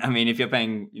transaction, I mean, if you're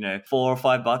paying, $4 or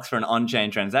 $5 for an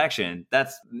on-chain transaction,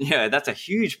 that's a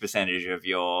huge percentage of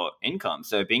your income.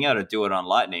 So being able to do it on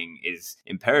Lightning is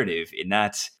imperative in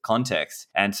that context.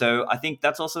 And so I think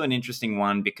that's also an interesting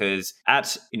one, because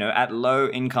at low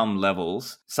income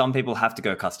levels, some people have to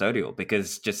go custodial,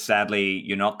 because just sadly,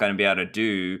 you're not going to be able to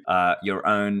do your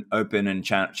own open and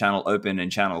channel open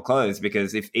and channel close,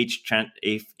 because if each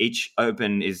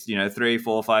open is $3, $4,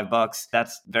 $5,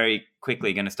 that's very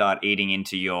quickly going to start eating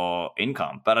into your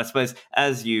income. But I suppose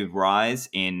as you rise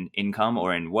in income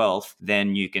or in wealth,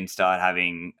 then you can start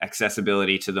having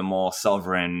accessibility to the more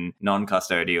sovereign,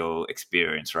 non-custodial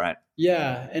experience, right?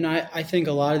 Yeah, and I think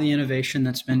a lot of the innovation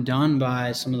that's been done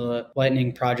by some of the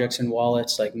Lightning projects and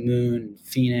wallets like Moon,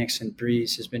 Phoenix, and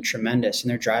Breeze has been tremendous.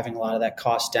 And they're driving a lot of that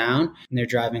cost down, and they're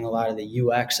driving a lot of the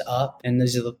UX up. And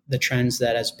these are the trends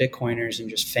that, as Bitcoiners and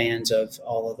just fans of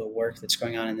all of the work that's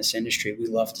going on in this industry, we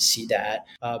love to see that.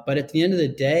 But at the end of the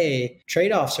day,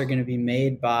 trade-offs are going to be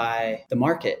made by the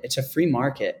market. It's a free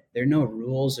market. There are no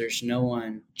rules. There's no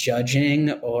one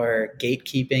judging or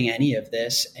gatekeeping any of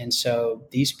this. And so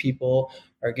these people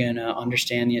are going to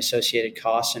understand the associated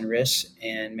costs and risks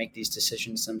and make these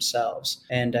decisions themselves.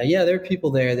 And there are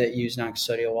people there that use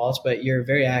non-custodial wallets, but you're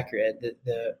very accurate that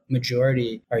the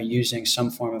majority are using some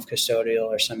form of custodial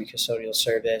or semi-custodial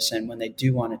service. And when they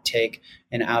do want to take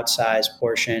an outsized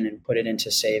portion and put it into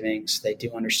savings, they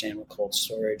do understand what cold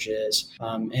storage is,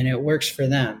 and it works for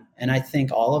them. And I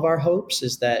think all of our hopes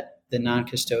is that the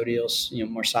non-custodial,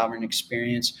 more sovereign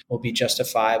experience will be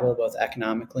justifiable both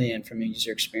economically and from a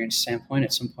user experience standpoint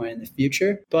at some point in the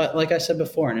future. But like I said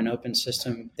before, in an open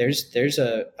system,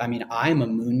 I'm a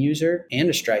Moon user and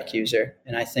a Strike user,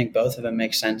 and I think both of them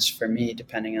make sense for me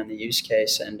depending on the use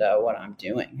case and what I'm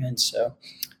doing. And so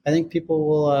I think people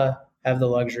will have the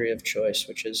luxury of choice,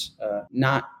 which is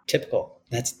not typical.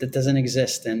 That doesn't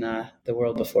exist in the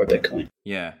world before Bitcoin.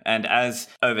 Yeah. And as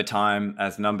over time,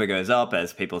 as number goes up,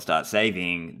 as people start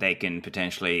saving, they can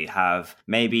potentially have,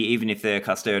 maybe even if they're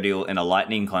custodial in a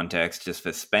Lightning context, just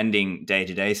for spending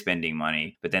day-to-day spending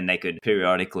money, but then they could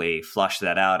periodically flush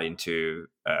that out into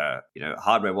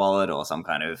hardware wallet or some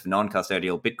kind of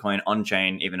non-custodial Bitcoin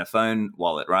on-chain, even a phone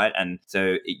wallet, right? And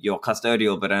so you're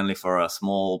custodial, but only for a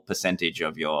small percentage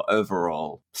of your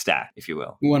overall stack, if you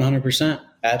will. 100%.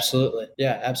 Absolutely.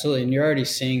 Yeah, absolutely. And you're already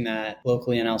seeing that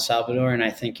locally in El Salvador. And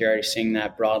I think you're already seeing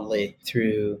that broadly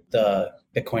through the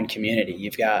Bitcoin community.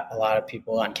 You've got a lot of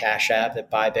people on Cash App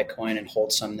that buy Bitcoin and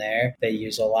hold some there. They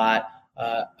use a lot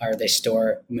or they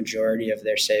store majority of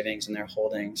their savings and their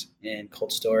holdings in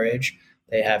cold storage.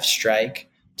 They have Strike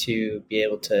to be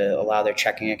able to allow their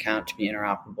checking account to be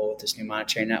interoperable with this new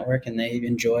monetary network. And they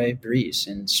enjoy Breeze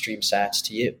and stream sats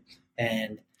to you.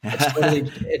 And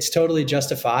it's totally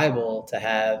justifiable to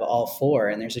have all four.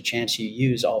 And there's a chance you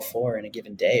use all four in a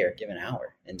given day or a given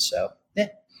hour. And so, yeah.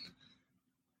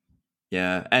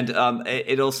 Yeah. And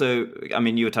it also, I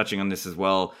mean, you were touching on this as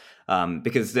well,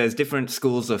 because there's different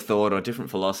schools of thought or different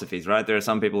philosophies, right? There are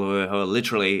some people who are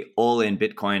literally all in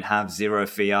Bitcoin, have zero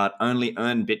fiat, only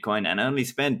earn Bitcoin and only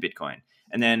spend Bitcoin.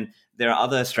 And then there are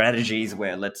other strategies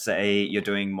where, let's say you're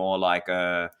doing more like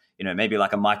maybe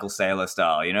like a Michael Saylor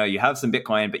style, you have some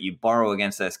Bitcoin, but you borrow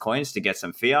against those coins to get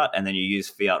some fiat, and then you use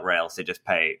fiat rails to just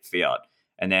pay fiat.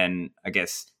 And then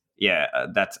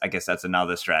that's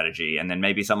another strategy. And then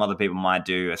maybe some other people might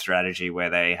do a strategy where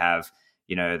they have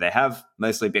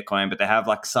mostly Bitcoin, but they have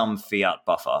like some fiat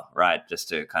buffer, right? Just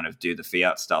to kind of do the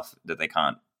fiat stuff that they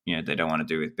can't, they don't want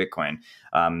to do with Bitcoin.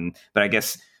 But I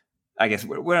guess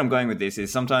where I'm going with this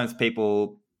is sometimes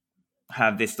people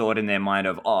have this thought in their mind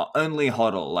of, only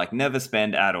hodl, like never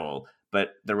spend at all.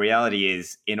 But the reality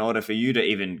is, in order for you to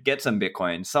even get some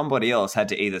Bitcoin, somebody else had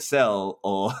to either sell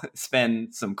or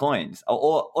spend some coins,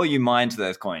 or you mined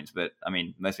those coins. But I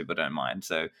mean, most people don't mine.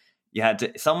 So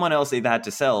someone else either had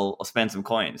to sell or spend some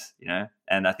coins,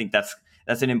 And I think that's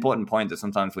an important point that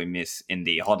sometimes we miss in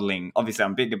the hodling. Obviously,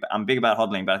 I'm big about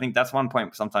hodling, but I think that's one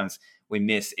point sometimes we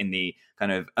miss in the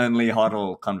kind of only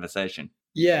hodl conversation.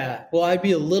 Yeah, well, I'd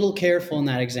be a little careful in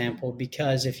that example,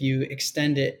 because if you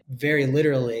extend it very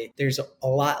literally, there's a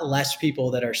lot less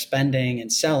people that are spending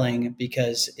and selling,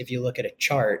 because if you look at a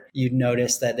chart, you'd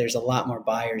notice that there's a lot more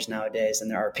buyers nowadays than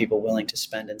there are people willing to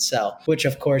spend and sell, which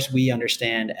of course we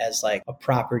understand as like a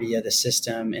property of the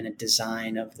system and a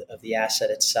design of the asset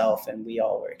itself, and we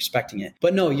all were expecting it.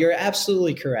 But no, you're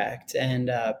absolutely correct,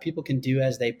 and people can do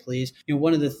as they please.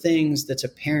 One of the things that's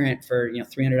apparent for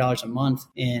 $300 a month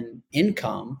in income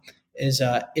is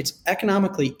it's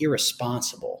economically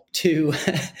irresponsible to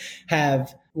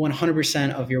have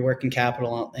 100% of your working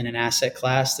capital in an asset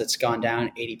class that's gone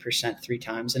down 80% 3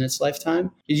 times in its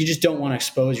lifetime. You just don't want to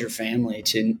expose your family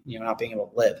to not being able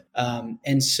to live.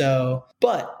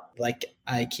 But like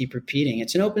I keep repeating,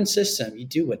 it's an open system. You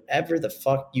do whatever the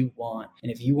fuck you want.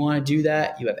 And if you want to do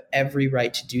that, you have every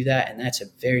right to do that. And that's a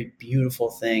very beautiful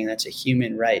thing. That's a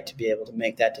human right to be able to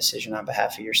make that decision on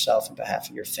behalf of yourself and behalf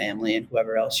of your family and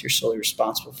whoever else you're solely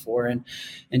responsible for.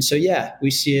 And so, yeah, we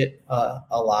see it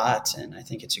a lot. And I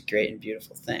think it's a great and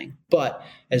beautiful thing. But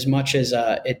as much as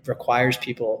it requires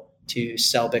people to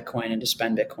sell Bitcoin and to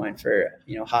spend Bitcoin for,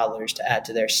 hodlers to add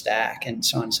to their stack and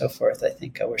so on and so forth, I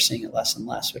think we're seeing it less and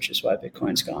less, which is why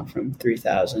Bitcoin's gone from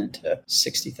 3,000 to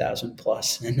 60,000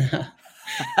 plus in a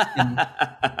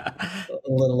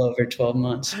little over 12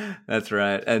 months. That's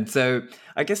right. And so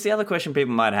I guess the other question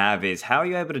people might have is, how are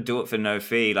you able to do it for no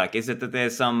fee? Like, is it that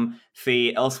there's some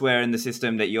fee elsewhere in the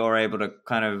system that you're able to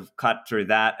kind of cut through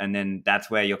that, and then that's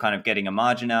where you're kind of getting a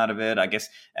margin out of it, I guess?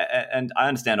 And I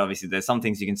understand, obviously, there's some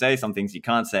things you can say, some things you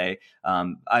can't say.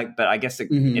 But I guess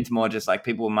it's more just like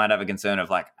people might have a concern of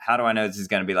like, how do I know this is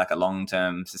going to be like a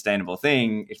long-term sustainable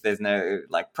thing if there's no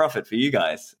like profit for you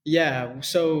guys? Yeah.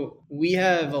 So we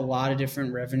have a lot of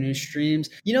different revenue streams.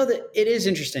 That it is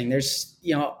interesting. There's,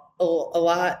 a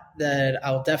lot that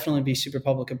I'll definitely be super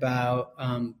public about.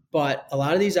 But a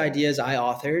lot of these ideas I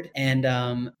authored, and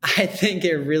I think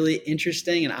they're really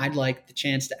interesting, and I'd like the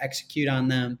chance to execute on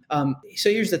them.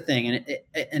 So here's the thing,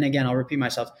 and again, I'll repeat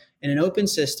myself. In an open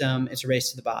system, it's a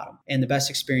race to the bottom, and the best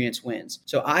experience wins.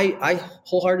 So I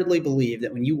wholeheartedly believe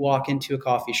that when you walk into a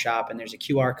coffee shop and there's a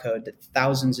QR code that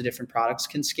thousands of different products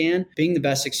can scan, being the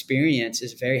best experience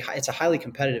is very high. It's a highly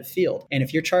competitive field. And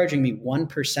if you're charging me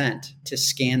 1% to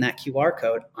scan that QR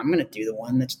code, I'm going to do the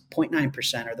one that's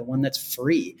 0.9% or the one that's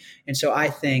free. And so I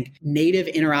think native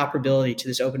interoperability to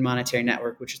this open monetary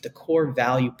network, which is the core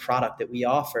value product that we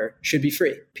offer, should be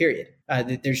free, period.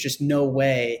 There's just no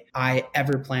way I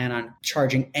ever plan on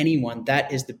charging anyone.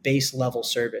 That is the base level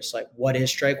service. Like, what is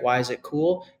Strike? Why is it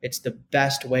cool? It's the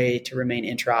best way to remain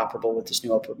interoperable with this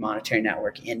new open monetary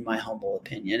network, in my humble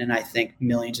opinion. And I think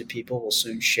millions of people will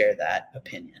soon share that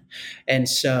opinion. And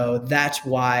so that's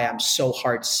why I'm so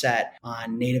hard set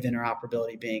on native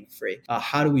interoperability being free.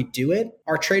 How do we do it?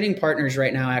 Our trading partners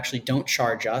right now actually don't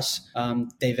charge us.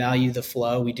 They value the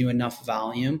flow. We do enough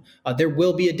volume. There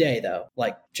will be a day, though,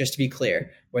 like, just to be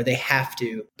clear, where they have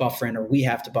to buffer in, or we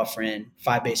have to buffer in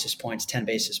 5 basis points, 10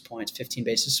 basis points, 15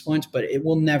 basis points, but it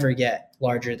will never get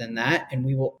larger than that. And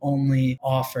we will only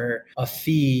offer a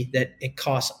fee that it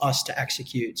costs us to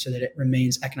execute so that it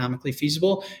remains economically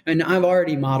feasible. And I've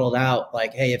already modeled out,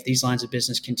 like, hey, if these lines of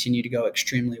business continue to go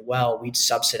extremely well, we'd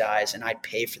subsidize and I'd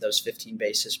pay for those 15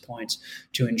 basis points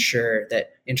to ensure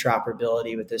that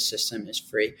interoperability with this system is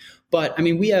free. But I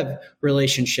mean, we have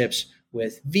relationships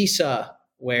with Visa,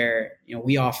 where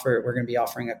we're going to be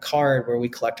offering a card where we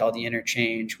collect all the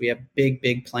interchange. We have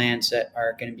big plans that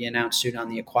are going to be announced soon on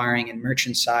the acquiring and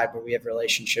merchant side, where we have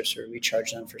relationships where we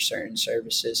charge them for certain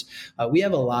services. We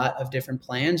have a lot of different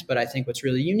plans, but I think what's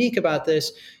really unique about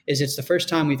this is it's the first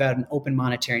time we've had an open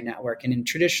monetary network. And in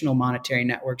traditional monetary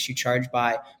networks, you charge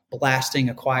by blasting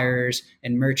acquirers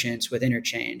and merchants with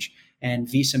interchange. And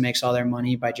Visa makes all their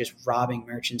money by just robbing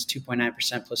merchants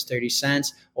 2.9% plus 30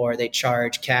 cents, or they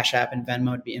charge Cash App and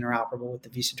Venmo to be interoperable with the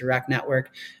Visa Direct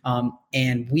network.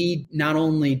 And we not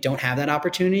only don't have that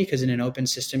opportunity, because in an open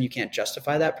system, you can't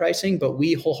justify that pricing, but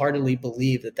we wholeheartedly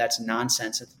believe that that's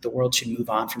nonsense, that the world should move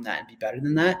on from that and be better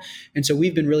than that. And so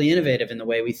we've been really innovative in the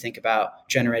way we think about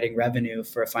generating revenue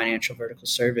for a financial vertical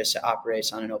service that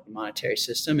operates on an open monetary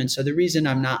system. And so the reason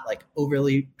I'm not like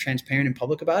overly transparent and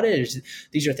public about it is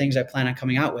these are things I plan on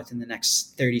coming out with in the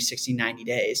next 30, 60, 90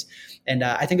 days. And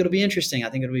I think it'll be interesting. I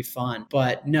think it'll be fun.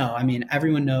 But no, I mean,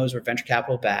 everyone knows we're venture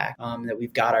capital backed, that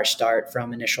we've got our start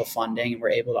from initial funding, and we're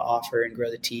able to offer and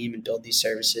grow the team and build these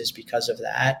services because of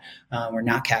that. We're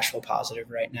not cash flow positive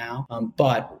right now.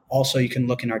 But also you can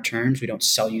look in our terms. We don't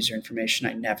sell user information.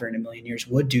 I never in a million years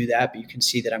would do that, but you can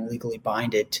see that I'm legally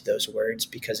binded to those words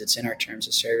because it's in our terms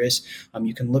of service.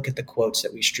 You can look at the quotes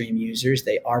that we stream users.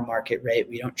 They are market rate.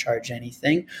 We don't charge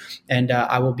anything. And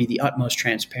I will be the utmost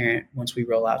transparent once we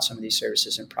roll out some of these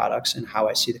services and products and how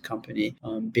I see the company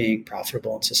being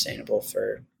profitable and sustainable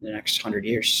for the next 100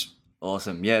 years.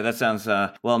 Awesome. Yeah, that sounds,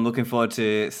 well, I'm looking forward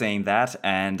to seeing that.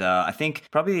 And I think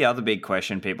probably the other big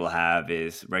question people have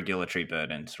is regulatory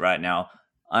burdens. Right now,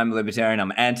 I'm libertarian,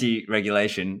 I'm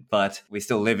anti-regulation, but we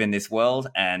still live in this world,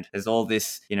 and there's all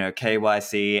this,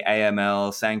 KYC,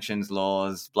 AML, sanctions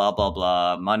laws, blah, blah,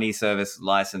 blah, money service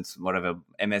license, whatever,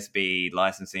 MSB,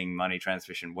 licensing, money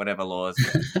transmission, whatever laws.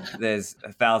 There's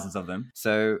thousands of them.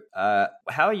 So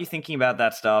how are you thinking about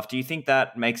that stuff? Do you think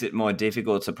that makes it more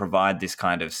difficult to provide this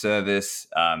kind of service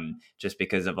just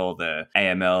because of all the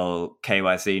AML,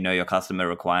 KYC, know your customer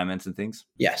requirements and things?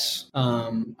 Yes.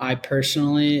 I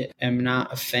personally am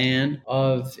not a fan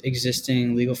of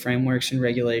existing legal frameworks and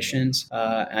regulations.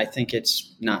 I think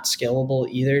it's not scalable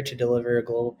either to deliver a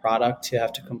global product to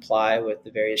have to comply with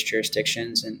the various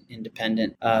jurisdictions and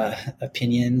independent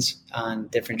opinions on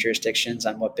different jurisdictions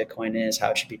on what Bitcoin is,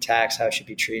 how it should be taxed, how it should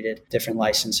be treated, different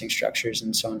licensing structures,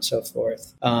 and so on and so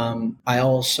forth. I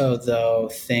also, though,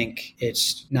 think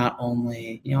it's not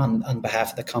only on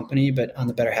behalf of the company, but on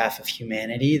the better half of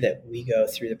humanity that we go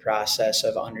through the process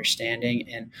of understanding.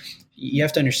 And you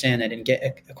have to understand that in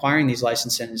acquiring these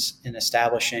licenses and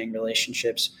establishing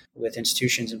relationships with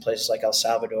institutions in places like El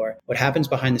Salvador, what happens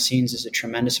behind the scenes is a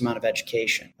tremendous amount of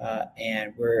education.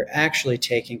 And we're actually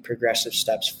taking progressive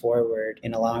steps forward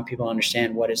in allowing people to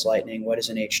understand what is Lightning, what is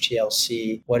an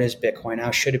HTLC, what is Bitcoin,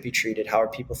 how should it be treated, how are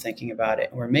people thinking about it.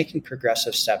 And we're making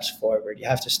progressive steps forward. You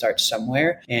have to start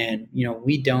somewhere. And,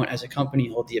 we don't, as a company,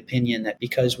 hold the opinion that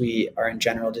because we are in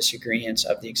general disagreements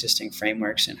of the existing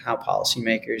frameworks and how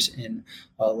policymakers and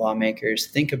lawmakers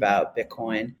think about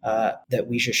Bitcoin, that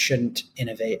we just shouldn't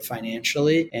innovate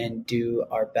financially and do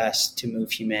our best to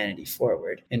move humanity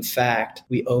forward. In fact,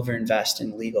 we overinvest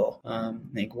in legal. I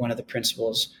think one of the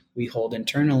principles we hold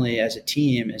internally as a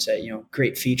team is that,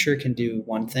 great feature can do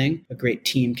one thing, a great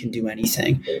team can do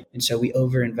anything. And so we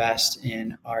overinvest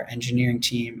in our engineering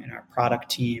team, in our product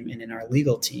team, and in our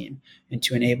legal team, and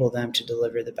to enable them to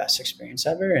deliver the best experience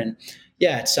ever. And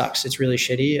yeah, it sucks. It's really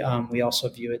shitty. We also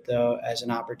view it, though, as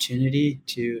an opportunity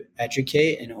to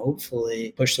educate and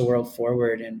hopefully push the world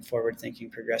forward in forward-thinking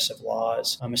progressive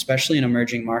laws, especially in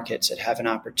emerging markets that have an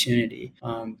opportunity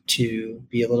to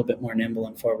be a little bit more nimble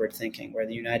and forward-thinking, where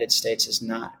the United United States is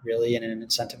not really in an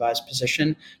incentivized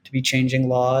position to be changing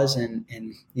laws and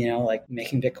like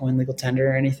making Bitcoin legal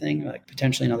tender or anything. Like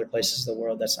potentially in other places of the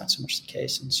world, that's not so much the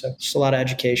case. And so just a lot of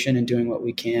education and doing what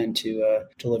we can to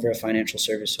deliver a financial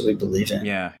service that we believe in.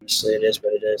 Yeah. Honestly, it is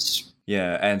what it is.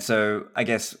 Yeah, and so I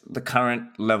guess the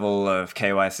current level of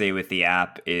KYC with the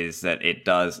app is that it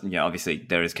does, obviously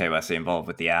there is KYC involved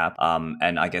with the app.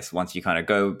 And I guess once you kind of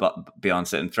go beyond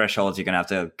certain thresholds, you're going to have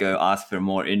to go ask for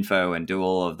more info and do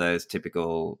all of those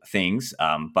typical things.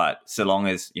 But so long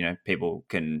as, people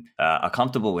are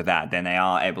comfortable with that, then they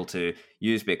are able to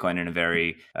use Bitcoin in a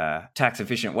very tax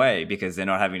efficient way because they're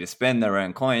not having to spend their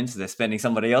own coins, they're spending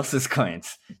somebody else's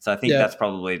coins. So I think that's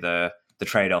probably the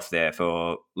trade-off there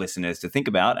for listeners to think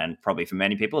about, and probably for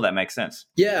many people that makes sense.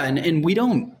 Yeah, and we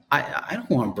don't I don't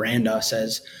want to brand us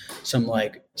as some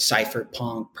like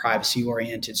cypherpunk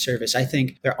privacy-oriented service. I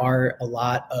think there are a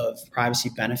lot of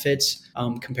privacy benefits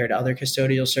compared to other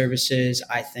custodial services.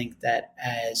 I think that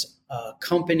as a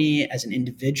company, as an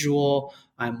individual,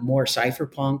 I'm more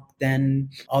cypherpunk than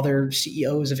other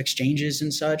CEOs of exchanges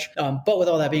and such. But with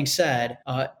all that being said,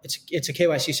 it's a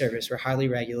KYC service. We're highly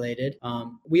regulated.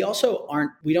 We also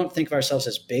we don't think of ourselves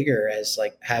as bigger as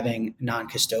like having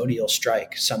non-custodial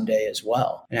Strike someday as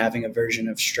well, and having a version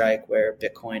of Strike where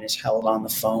Bitcoin is held on the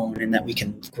phone and that we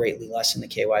can greatly lessen the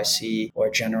KYC or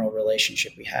general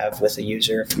relationship we have with a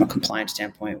user from a compliance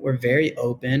standpoint. We're very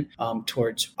open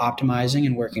towards optimizing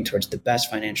and working towards the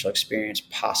best financial experience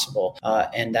possible.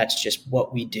 And that's just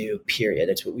what we do, period.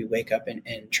 It's what we wake up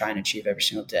and try and achieve every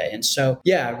single day. And so,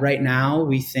 yeah, right now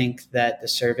we think that the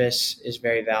service is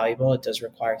very valuable. It does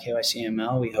require KYC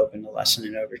ML. We hope to lessen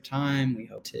it over time. We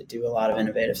hope to do a lot of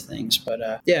innovative things. But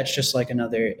it's just like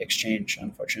another exchange,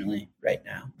 unfortunately, right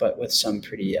now, but with some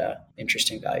pretty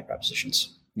interesting value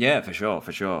propositions. Yeah, for sure.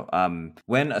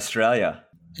 When Australia?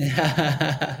 We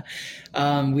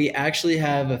actually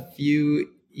have a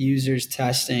few users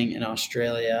testing in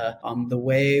Australia. The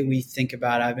way we think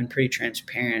about it, I've been pretty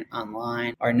transparent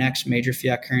online. Our next major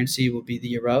fiat currency will be the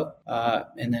euro,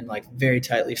 and then like very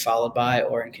tightly followed by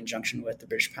or in conjunction with the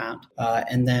British pound.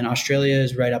 And then Australia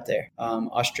is right up there.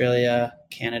 Australia,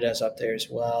 Canada is up there as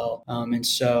well. And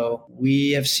so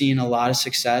we have seen a lot of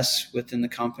success within the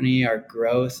company, our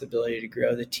growth, ability to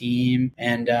grow the team.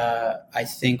 And I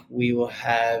think we will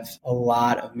have a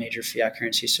lot of major fiat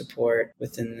currency support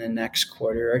within the next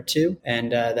quarter or two.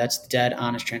 And that's the dead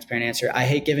honest, transparent answer. I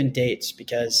hate giving dates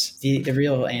because the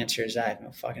real answer is I have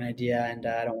no fucking idea. And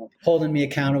I don't want holding me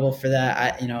accountable for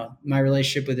that. My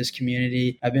relationship with this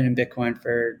community, I've been in Bitcoin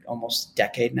for almost a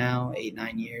decade now,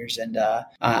 8-9 years. And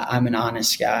I'm an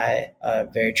honest guy,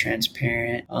 very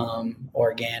transparent,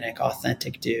 organic,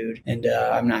 authentic dude. And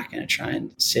I'm not going to try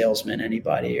and salesman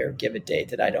anybody or give a date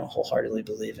that I don't wholeheartedly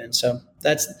believe in. So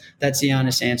that's the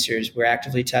honest answer is we're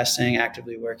actively testing,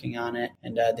 actively working on it.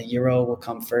 And the euro will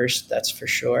come first, that's for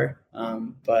sure.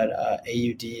 But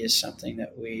AUD is something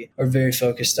that we are very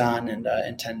focused on and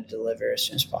intend to deliver as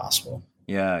soon as possible.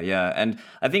 Yeah. And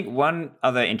I think one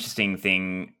other interesting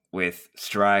thing with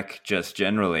Strike just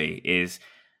generally is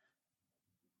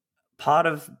part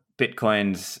of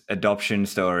Bitcoin's adoption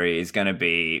story is going to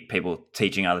be people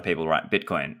teaching other people to write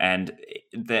Bitcoin. And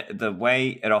the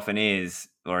way it often is,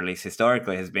 or at least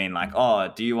historically, has been like, oh,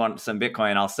 do you want some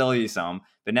Bitcoin? I'll sell you some.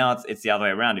 But now it's the other way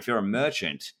around. If you're a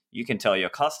merchant, you can tell your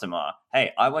customer,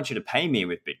 hey, I want you to pay me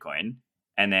with Bitcoin.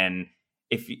 And then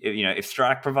if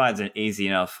Strike provides an easy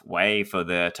enough way for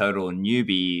the total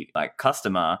newbie like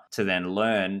customer to then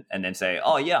learn and then say,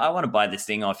 oh yeah, I want to buy this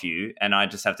thing off you and I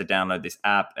just have to download this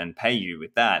app and pay you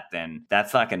with that, then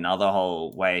that's like another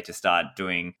whole way to start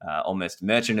doing almost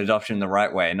merchant adoption the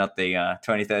right way, not the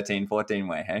 2013-14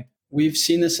 way, hey? We've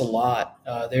seen this a lot.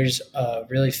 There's a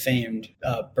really famed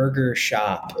burger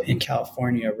shop in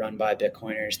California run by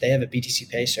Bitcoiners. They have a BTC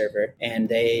Pay server and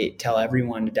they tell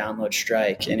everyone to download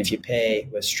Strike. And if you pay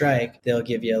with Strike, they'll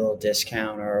give you a little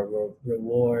discount or a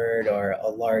reward or a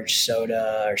large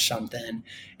soda or something.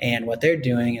 And what they're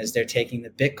doing is they're taking the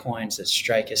Bitcoins that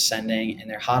Strike is sending and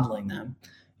they're hodling them.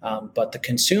 But the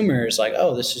consumer is like,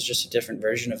 oh, this is just a different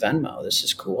version of Venmo. This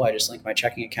is cool. I just link my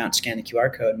checking account, scan the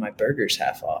QR code, and my burger's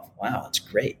half off. Wow, that's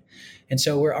great. And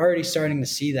so we're already starting to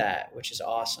see that, which is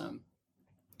awesome.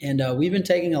 And we've been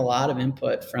taking a lot of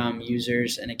input from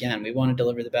users. And again, we want to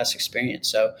deliver the best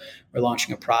experience. So we're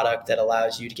launching a product that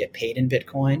allows you to get paid in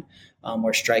Bitcoin,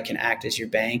 where Strike can act as your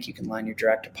bank. You can line your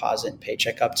direct deposit and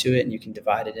paycheck up to it, and you can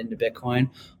divide it into Bitcoin.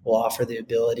 We'll offer the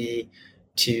ability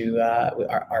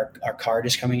our card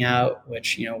is coming out,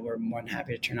 which, we're more than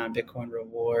happy to turn on Bitcoin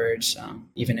rewards,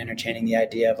 even entertaining the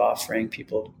idea of offering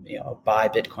people, a buy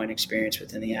Bitcoin experience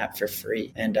within the app for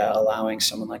free, and allowing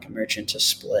someone like a merchant to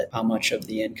split how much of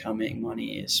the incoming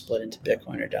money is split into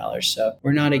Bitcoin or dollars. So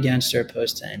we're not against or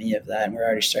opposed to any of that. And we're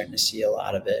already starting to see a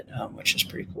lot of it, which is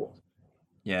pretty cool.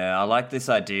 Yeah, I like this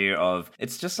idea of,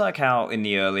 it's just like how in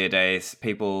the earlier days,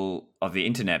 people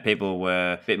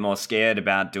were a bit more scared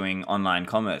about doing online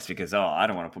commerce because, I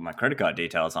don't want to put my credit card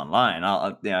details online.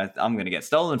 I'm going to get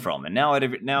stolen from. And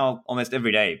now almost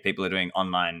every day, people are doing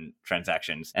online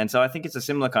transactions. And so I think it's a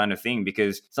similar kind of thing,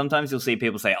 because sometimes you'll see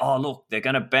people say, oh, look, they're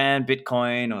going to ban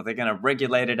Bitcoin, or they're going to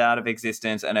regulate it out of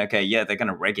existence. And okay, yeah, they're going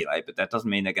to regulate, but that doesn't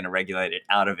mean they're going to regulate it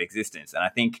out of existence. And I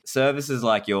think services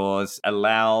like yours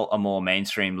allow a more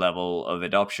mainstream level of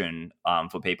adoption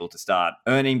for people to start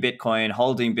earning Bitcoin,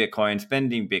 holding Bitcoin,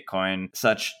 spending Bitcoin,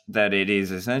 such that it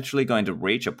is essentially going to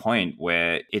reach a point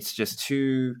where it's just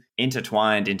too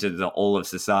intertwined into the all of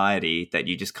society that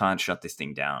you just can't shut this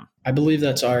thing down. I believe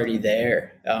that's already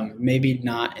there. Maybe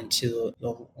not into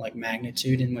the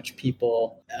magnitude in which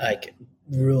people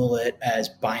rule it as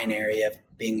binary of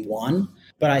being one,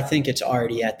 but I think it's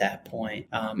already at that point.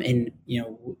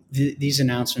 These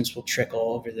announcements will trickle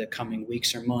over the coming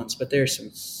weeks or months, but there's some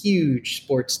huge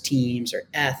sports teams or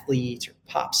athletes or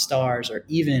pop stars or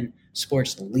even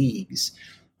sports leagues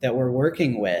that we're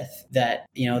working with that,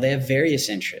 they have various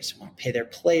interests. They want to pay their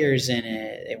players in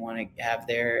it. They want to have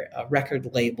their record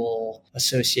label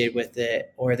associated with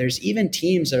it. Or there's even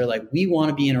teams that are like, we want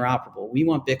to be interoperable. We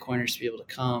want Bitcoiners to be able to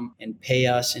come and pay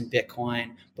us in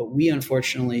Bitcoin. But we,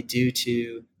 unfortunately, due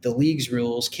to the league's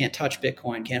rules, can't touch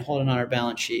Bitcoin, can't hold it on our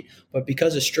balance sheet. But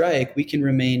because of Strike, we can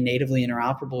remain natively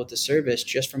interoperable with the service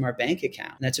just from our bank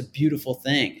account. And that's a beautiful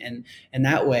thing. And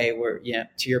that way, we're,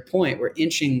 to your point, we're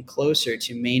inching closer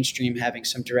to mainstream having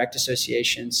some direct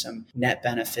association, some net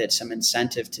benefit, some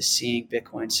incentive to seeing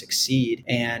Bitcoin succeed.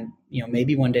 And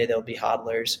maybe one day there'll be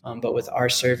hodlers, but with our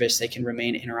service, they can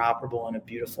remain interoperable in a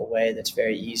beautiful way that's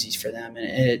very easy for them. And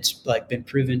it's been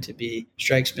proven to be,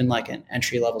 Strike's been like an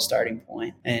entry-level starting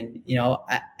point. And,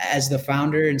 as the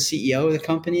founder and CEO of the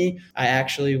company, I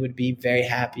actually would be very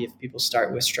happy if people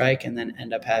start with Strike and then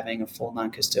end up having a full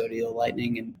non-custodial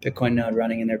Lightning and Bitcoin node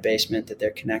running in their basement that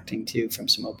they're connecting to from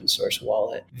some open source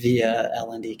wallet via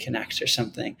LND Connect or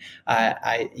something.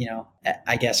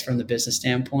 I guess from the business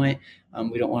standpoint,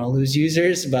 we don't want to lose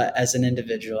users, but as an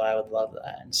individual, I would love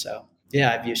that. And so,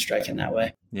 I view Strike in that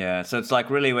way. Yeah, so it's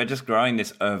really we're just growing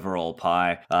this overall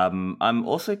pie. I'm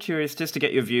also curious just to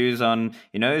get your views on,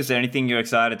 is there anything you're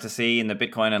excited to see in the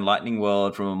Bitcoin and Lightning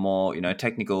world from a more,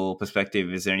 technical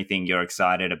perspective? Is there anything you're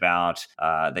excited about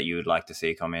that you would like to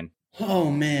see come in?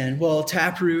 Oh, man. Well,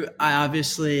 Taproot, I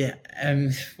obviously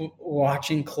am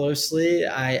watching closely.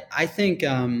 I think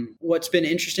what's been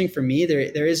interesting for me,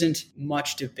 there isn't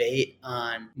much debate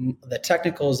on the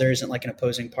technicals. There isn't like an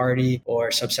opposing party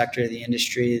or subsector of the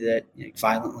industry that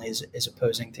violently is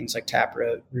opposing things like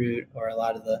Taproot or a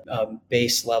lot of the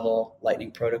base level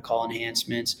Lightning protocol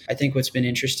enhancements. I think what's been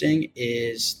interesting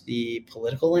is the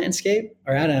political landscape,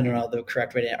 or I don't know the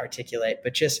correct way to articulate,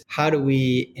 but just how do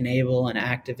we enable and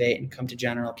activate and come to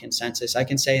general consensus. I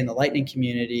can say in the Lightning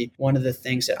community, one of the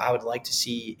things that I would like to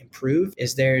see improve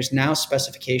is there's now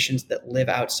specifications that live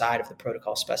outside of the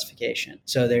protocol specification.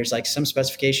 So there's like some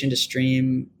specification to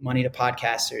stream money to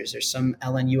podcasters. There's some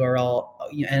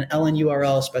an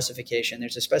LNURL specification.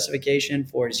 There's a specification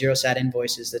for zero-sat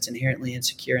invoices that's inherently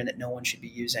insecure and that no one should be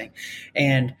using.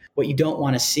 And what you don't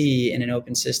want to see in an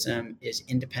open system is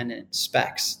independent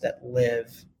specs that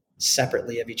live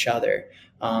separately of each other.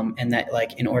 And that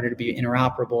in order to be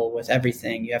interoperable with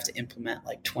everything, you have to implement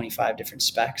 25 different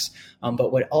specs.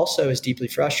 But what also is deeply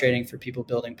frustrating for people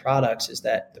building products is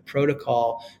that the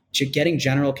protocol, getting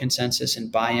general consensus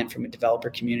and buy-in from a developer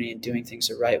community and doing things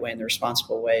the right way and the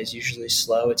responsible way is usually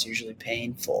slow. It's usually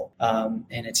painful. And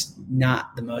it's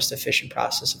not the most efficient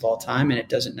process of all time. And it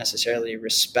doesn't necessarily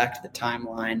respect the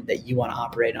timeline that you want to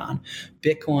operate on.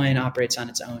 Bitcoin operates on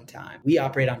its own time. We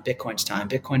operate on Bitcoin's time.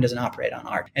 Bitcoin doesn't operate on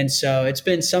ours. And so it's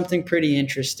been something pretty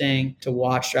interesting to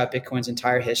watch throughout Bitcoin's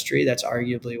entire history. That's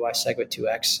arguably why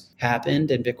SegWit2x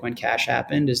happened and Bitcoin Cash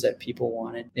happened, is that people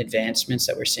wanted advancements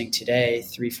that we're seeing today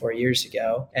 3-4 years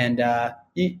ago. And,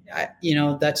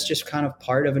 that's just kind of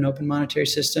part of an open monetary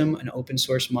system. An open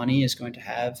source money is going to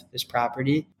have this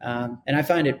property. And I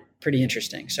find it pretty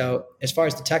interesting. So as far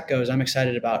as the tech goes, I'm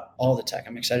excited about all the tech.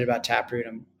 I'm excited about Taproot.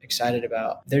 I'm excited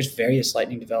about. There's various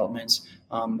Lightning developments,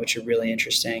 which are really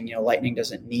interesting. Lightning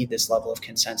doesn't need this level of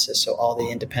consensus, so all the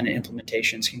independent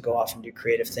implementations can go off and do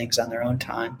creative things on their own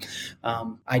time.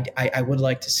 I would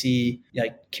like to see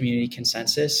community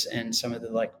consensus and some of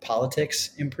the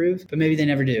politics improve, but maybe they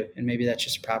never do, and maybe that's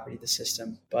just a property of the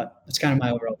system. But that's kind of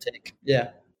my overall take.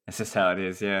 Yeah. That's just how it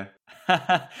is, yeah.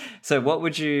 So what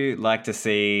would you like to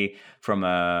see from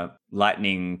a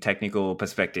Lightning technical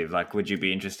perspective? Would you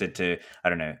be interested to, I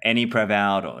don't know, any pref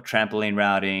out or trampoline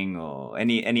routing or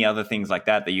any other things like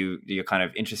that you're kind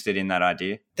of interested in that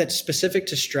idea? That's specific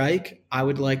to Strike. I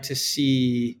would like to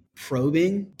see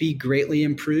probing be greatly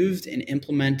improved and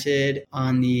implemented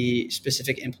on the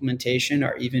specific implementation,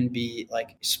 or even be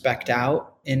spec'd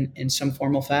out in some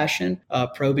formal fashion.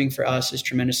 Probing for us is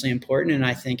tremendously important, and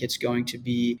I think it's going to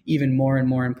be even more and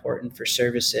more important for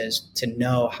services to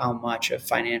know how much a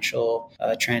financial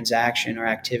transaction or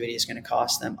activity is going to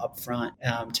cost them upfront,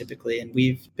 typically. And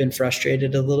we've been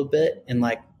frustrated a little bit in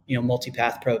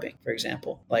multipath probing, for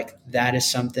example. That is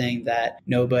something that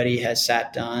nobody has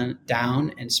sat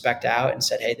down and spec'd out and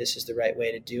said, hey, this is the right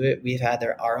way to do it. We've had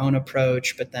our own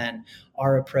approach, but then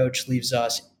our approach leaves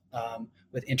us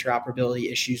with interoperability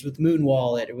issues with Moon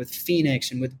Wallet or with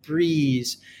Phoenix and with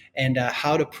Breeze, and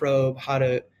how to probe, how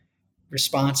to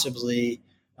responsibly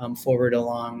forward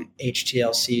along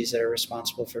HTLCs that are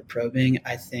responsible for probing,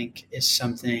 I think is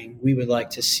something we would like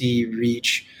to see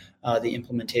reach the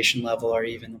implementation level or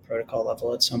even the protocol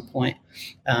level at some point.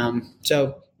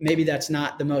 So maybe that's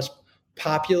not the most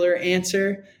popular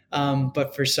answer,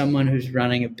 but for someone who's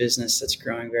running a business that's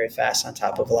growing very fast on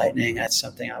top of Lightning, that's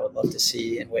something I would love to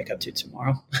see and wake up to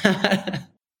tomorrow.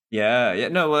 Yeah.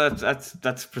 No, well,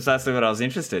 that's precisely what I was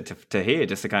interested to hear,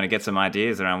 just to kind of get some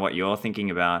ideas around what you're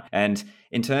thinking about. And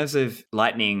in terms of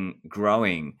Lightning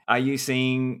growing, are you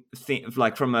seeing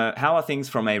how are things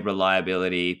from a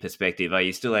reliability perspective? Are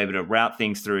you still able to route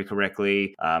things through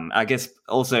correctly? I guess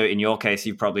also in your case,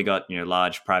 you've probably got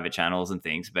large private channels and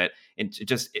things, but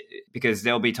because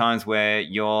there'll be times where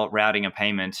you're routing a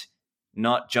payment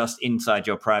not just inside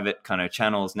your private kind of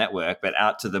channels network, but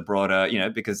out to the broader,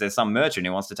 because there's some merchant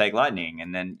who wants to take Lightning.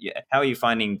 And then how are you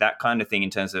finding that kind of thing in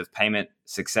terms of payment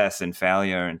success and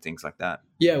failure and things like that?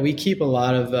 Yeah, we keep a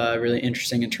lot of really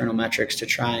interesting internal metrics to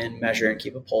try and measure and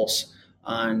keep a pulse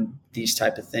on these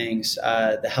type of things.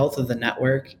 The health of the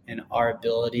network and our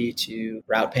ability to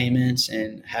route payments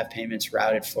and have payments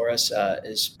routed for us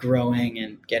is growing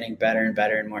and getting better and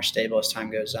better and more stable as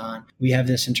time goes on. We have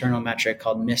this internal metric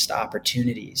called missed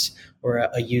opportunities, where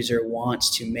a user wants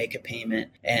to make a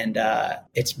payment and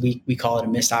we call it a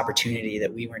missed opportunity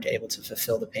that we weren't able to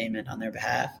fulfill the payment on their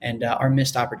behalf. And our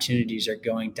missed opportunities are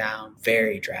going down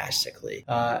very drastically.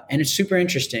 And it's super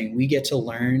interesting. We get to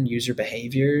learn user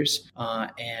behaviors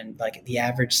and the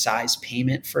average size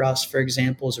payment for us, for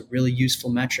example, is a really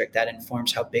useful metric that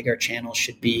informs how big our channels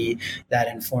should be. That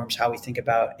informs how we think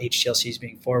about HTLCs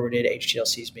being forwarded,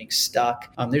 HTLCs being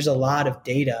stuck. There's a lot of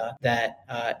data that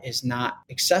is not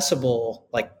accessible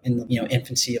in the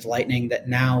infancy of Lightning, that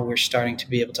now we're starting to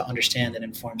be able to understand, that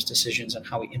informs decisions on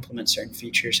how we implement certain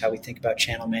features, how we think about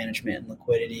channel management and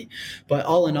liquidity. But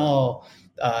all in all,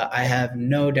 I have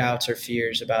no doubts or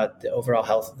fears about the overall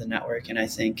health of the network, and I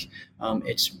think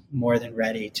it's more than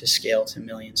ready to scale to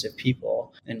millions of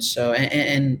people. And so,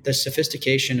 and the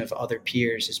sophistication of other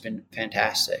peers has been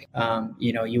fantastic.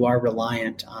 You are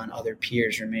reliant on other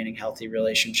peers remaining healthy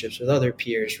relationships with other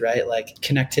peers, right?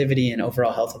 Connectivity and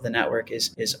overall health of the network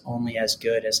is only as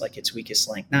good as its weakest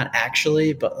link. Not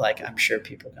actually, but I'm sure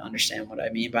people can understand what I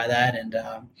mean by that. And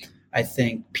I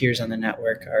think peers on the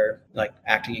network are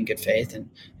acting in good faith,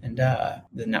 and the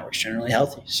network's generally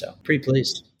healthy. So pretty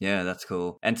pleased. Yeah, that's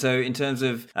cool. And so in terms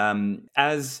of,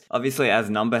 as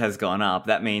number has gone up,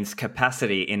 that means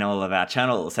capacity in all of our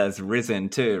channels has risen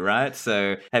too, right?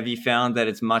 So have you found that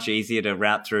it's much easier to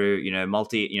route through,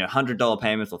 $100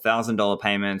 payments or $1,000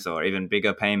 payments or even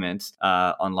bigger payments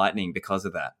on Lightning because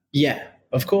of that? Yeah.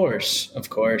 Of course.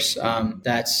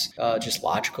 That's just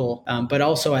logical. But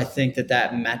also I think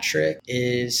that metric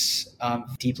is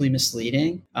deeply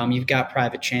misleading. You've got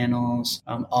private channels.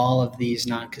 All of these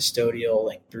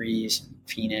non-custodial Breeze,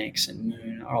 Phoenix, and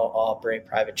Moon are all operate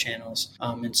private channels.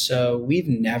 And so we've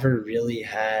never really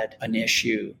had an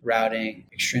issue routing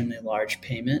extremely large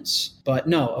payments. But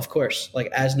no, of course,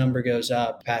 as number goes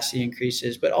up, capacity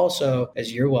increases. But also,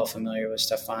 as you're well familiar with,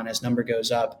 Stefan, as number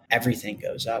goes up, everything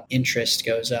goes up. Interest waste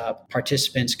goes up,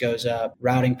 participants goes up,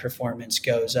 routing performance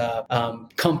goes up,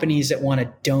 companies that want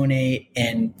to donate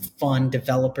and fund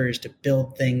developers to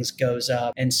build things goes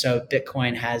up. And so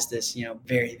Bitcoin has this,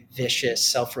 very vicious,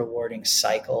 self-rewarding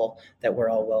cycle that we're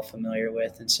all well familiar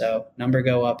with. And so number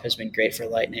go up has been great for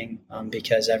Lightning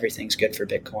because everything's good for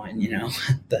Bitcoin,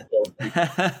 the whole thing.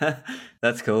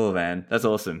 That's cool, man. That's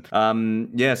awesome.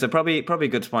 So probably a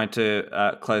good point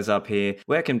to close up here.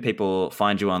 Where can people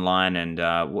find you online, and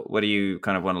what do you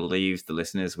kind of want to leave the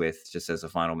listeners with, just as a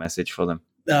final message for them?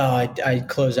 I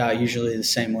close out usually the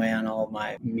same way on all of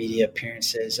my media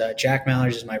appearances. Jack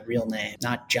Mallers is my real name,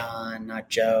 not John, not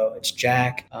Joe. It's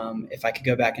Jack. If I could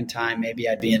go back in time, maybe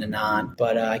I'd be an Anon,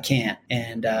 but I can't.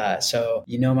 And so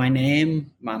my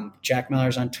name. I'm Jack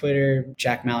Mallers on Twitter,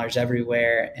 Jack Mallers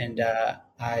everywhere. And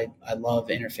I love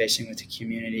interfacing with the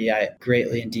community. I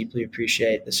greatly and deeply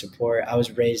appreciate the support. I was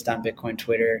raised on Bitcoin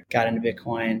Twitter, got into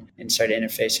Bitcoin, and started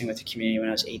interfacing with the community when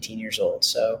I was 18 years old.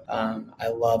 So I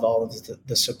love all of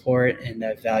the support, and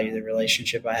I value the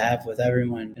relationship I have with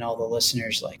everyone and all the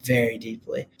listeners very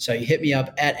deeply. So you hit me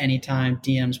up at any time.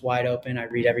 DM's wide open. I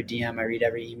read every DM. I read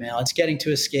every email. It's getting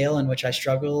to a scale in which I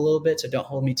struggle a little bit, so don't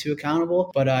hold me too accountable.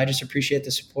 But I just appreciate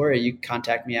the support. You can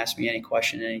contact me, ask me any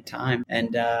question at any time.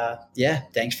 And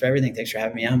thanks for everything. Thanks for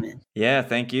having me on, man. Yeah,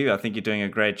 thank you. I think you're doing a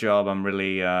great job. I'm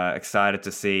really excited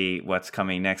to see what's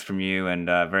coming next from you, and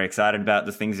very excited about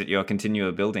the things that you're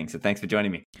continually building. So thanks for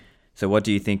joining me. So what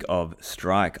do you think of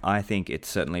Strike? I think it's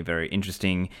certainly very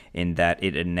interesting in that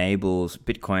it enables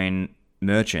Bitcoin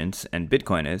merchants and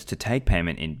Bitcoiners to take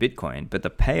payment in Bitcoin, but the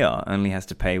payer only has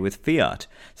to pay with fiat.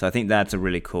 So I think that's a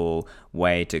really cool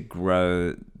way to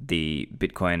grow the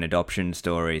Bitcoin adoption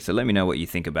story. So let me know what you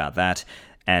think about that.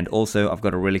 And also, I've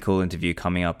got a really cool interview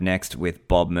coming up next with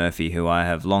Bob Murphy, who I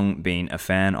have long been a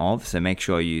fan of. So make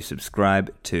sure you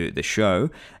subscribe to the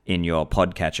show in your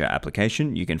podcatcher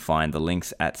application. You can find the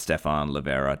links at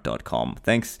stefanlivera.com.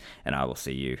 Thanks, and I will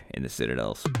see you in the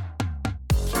Citadels.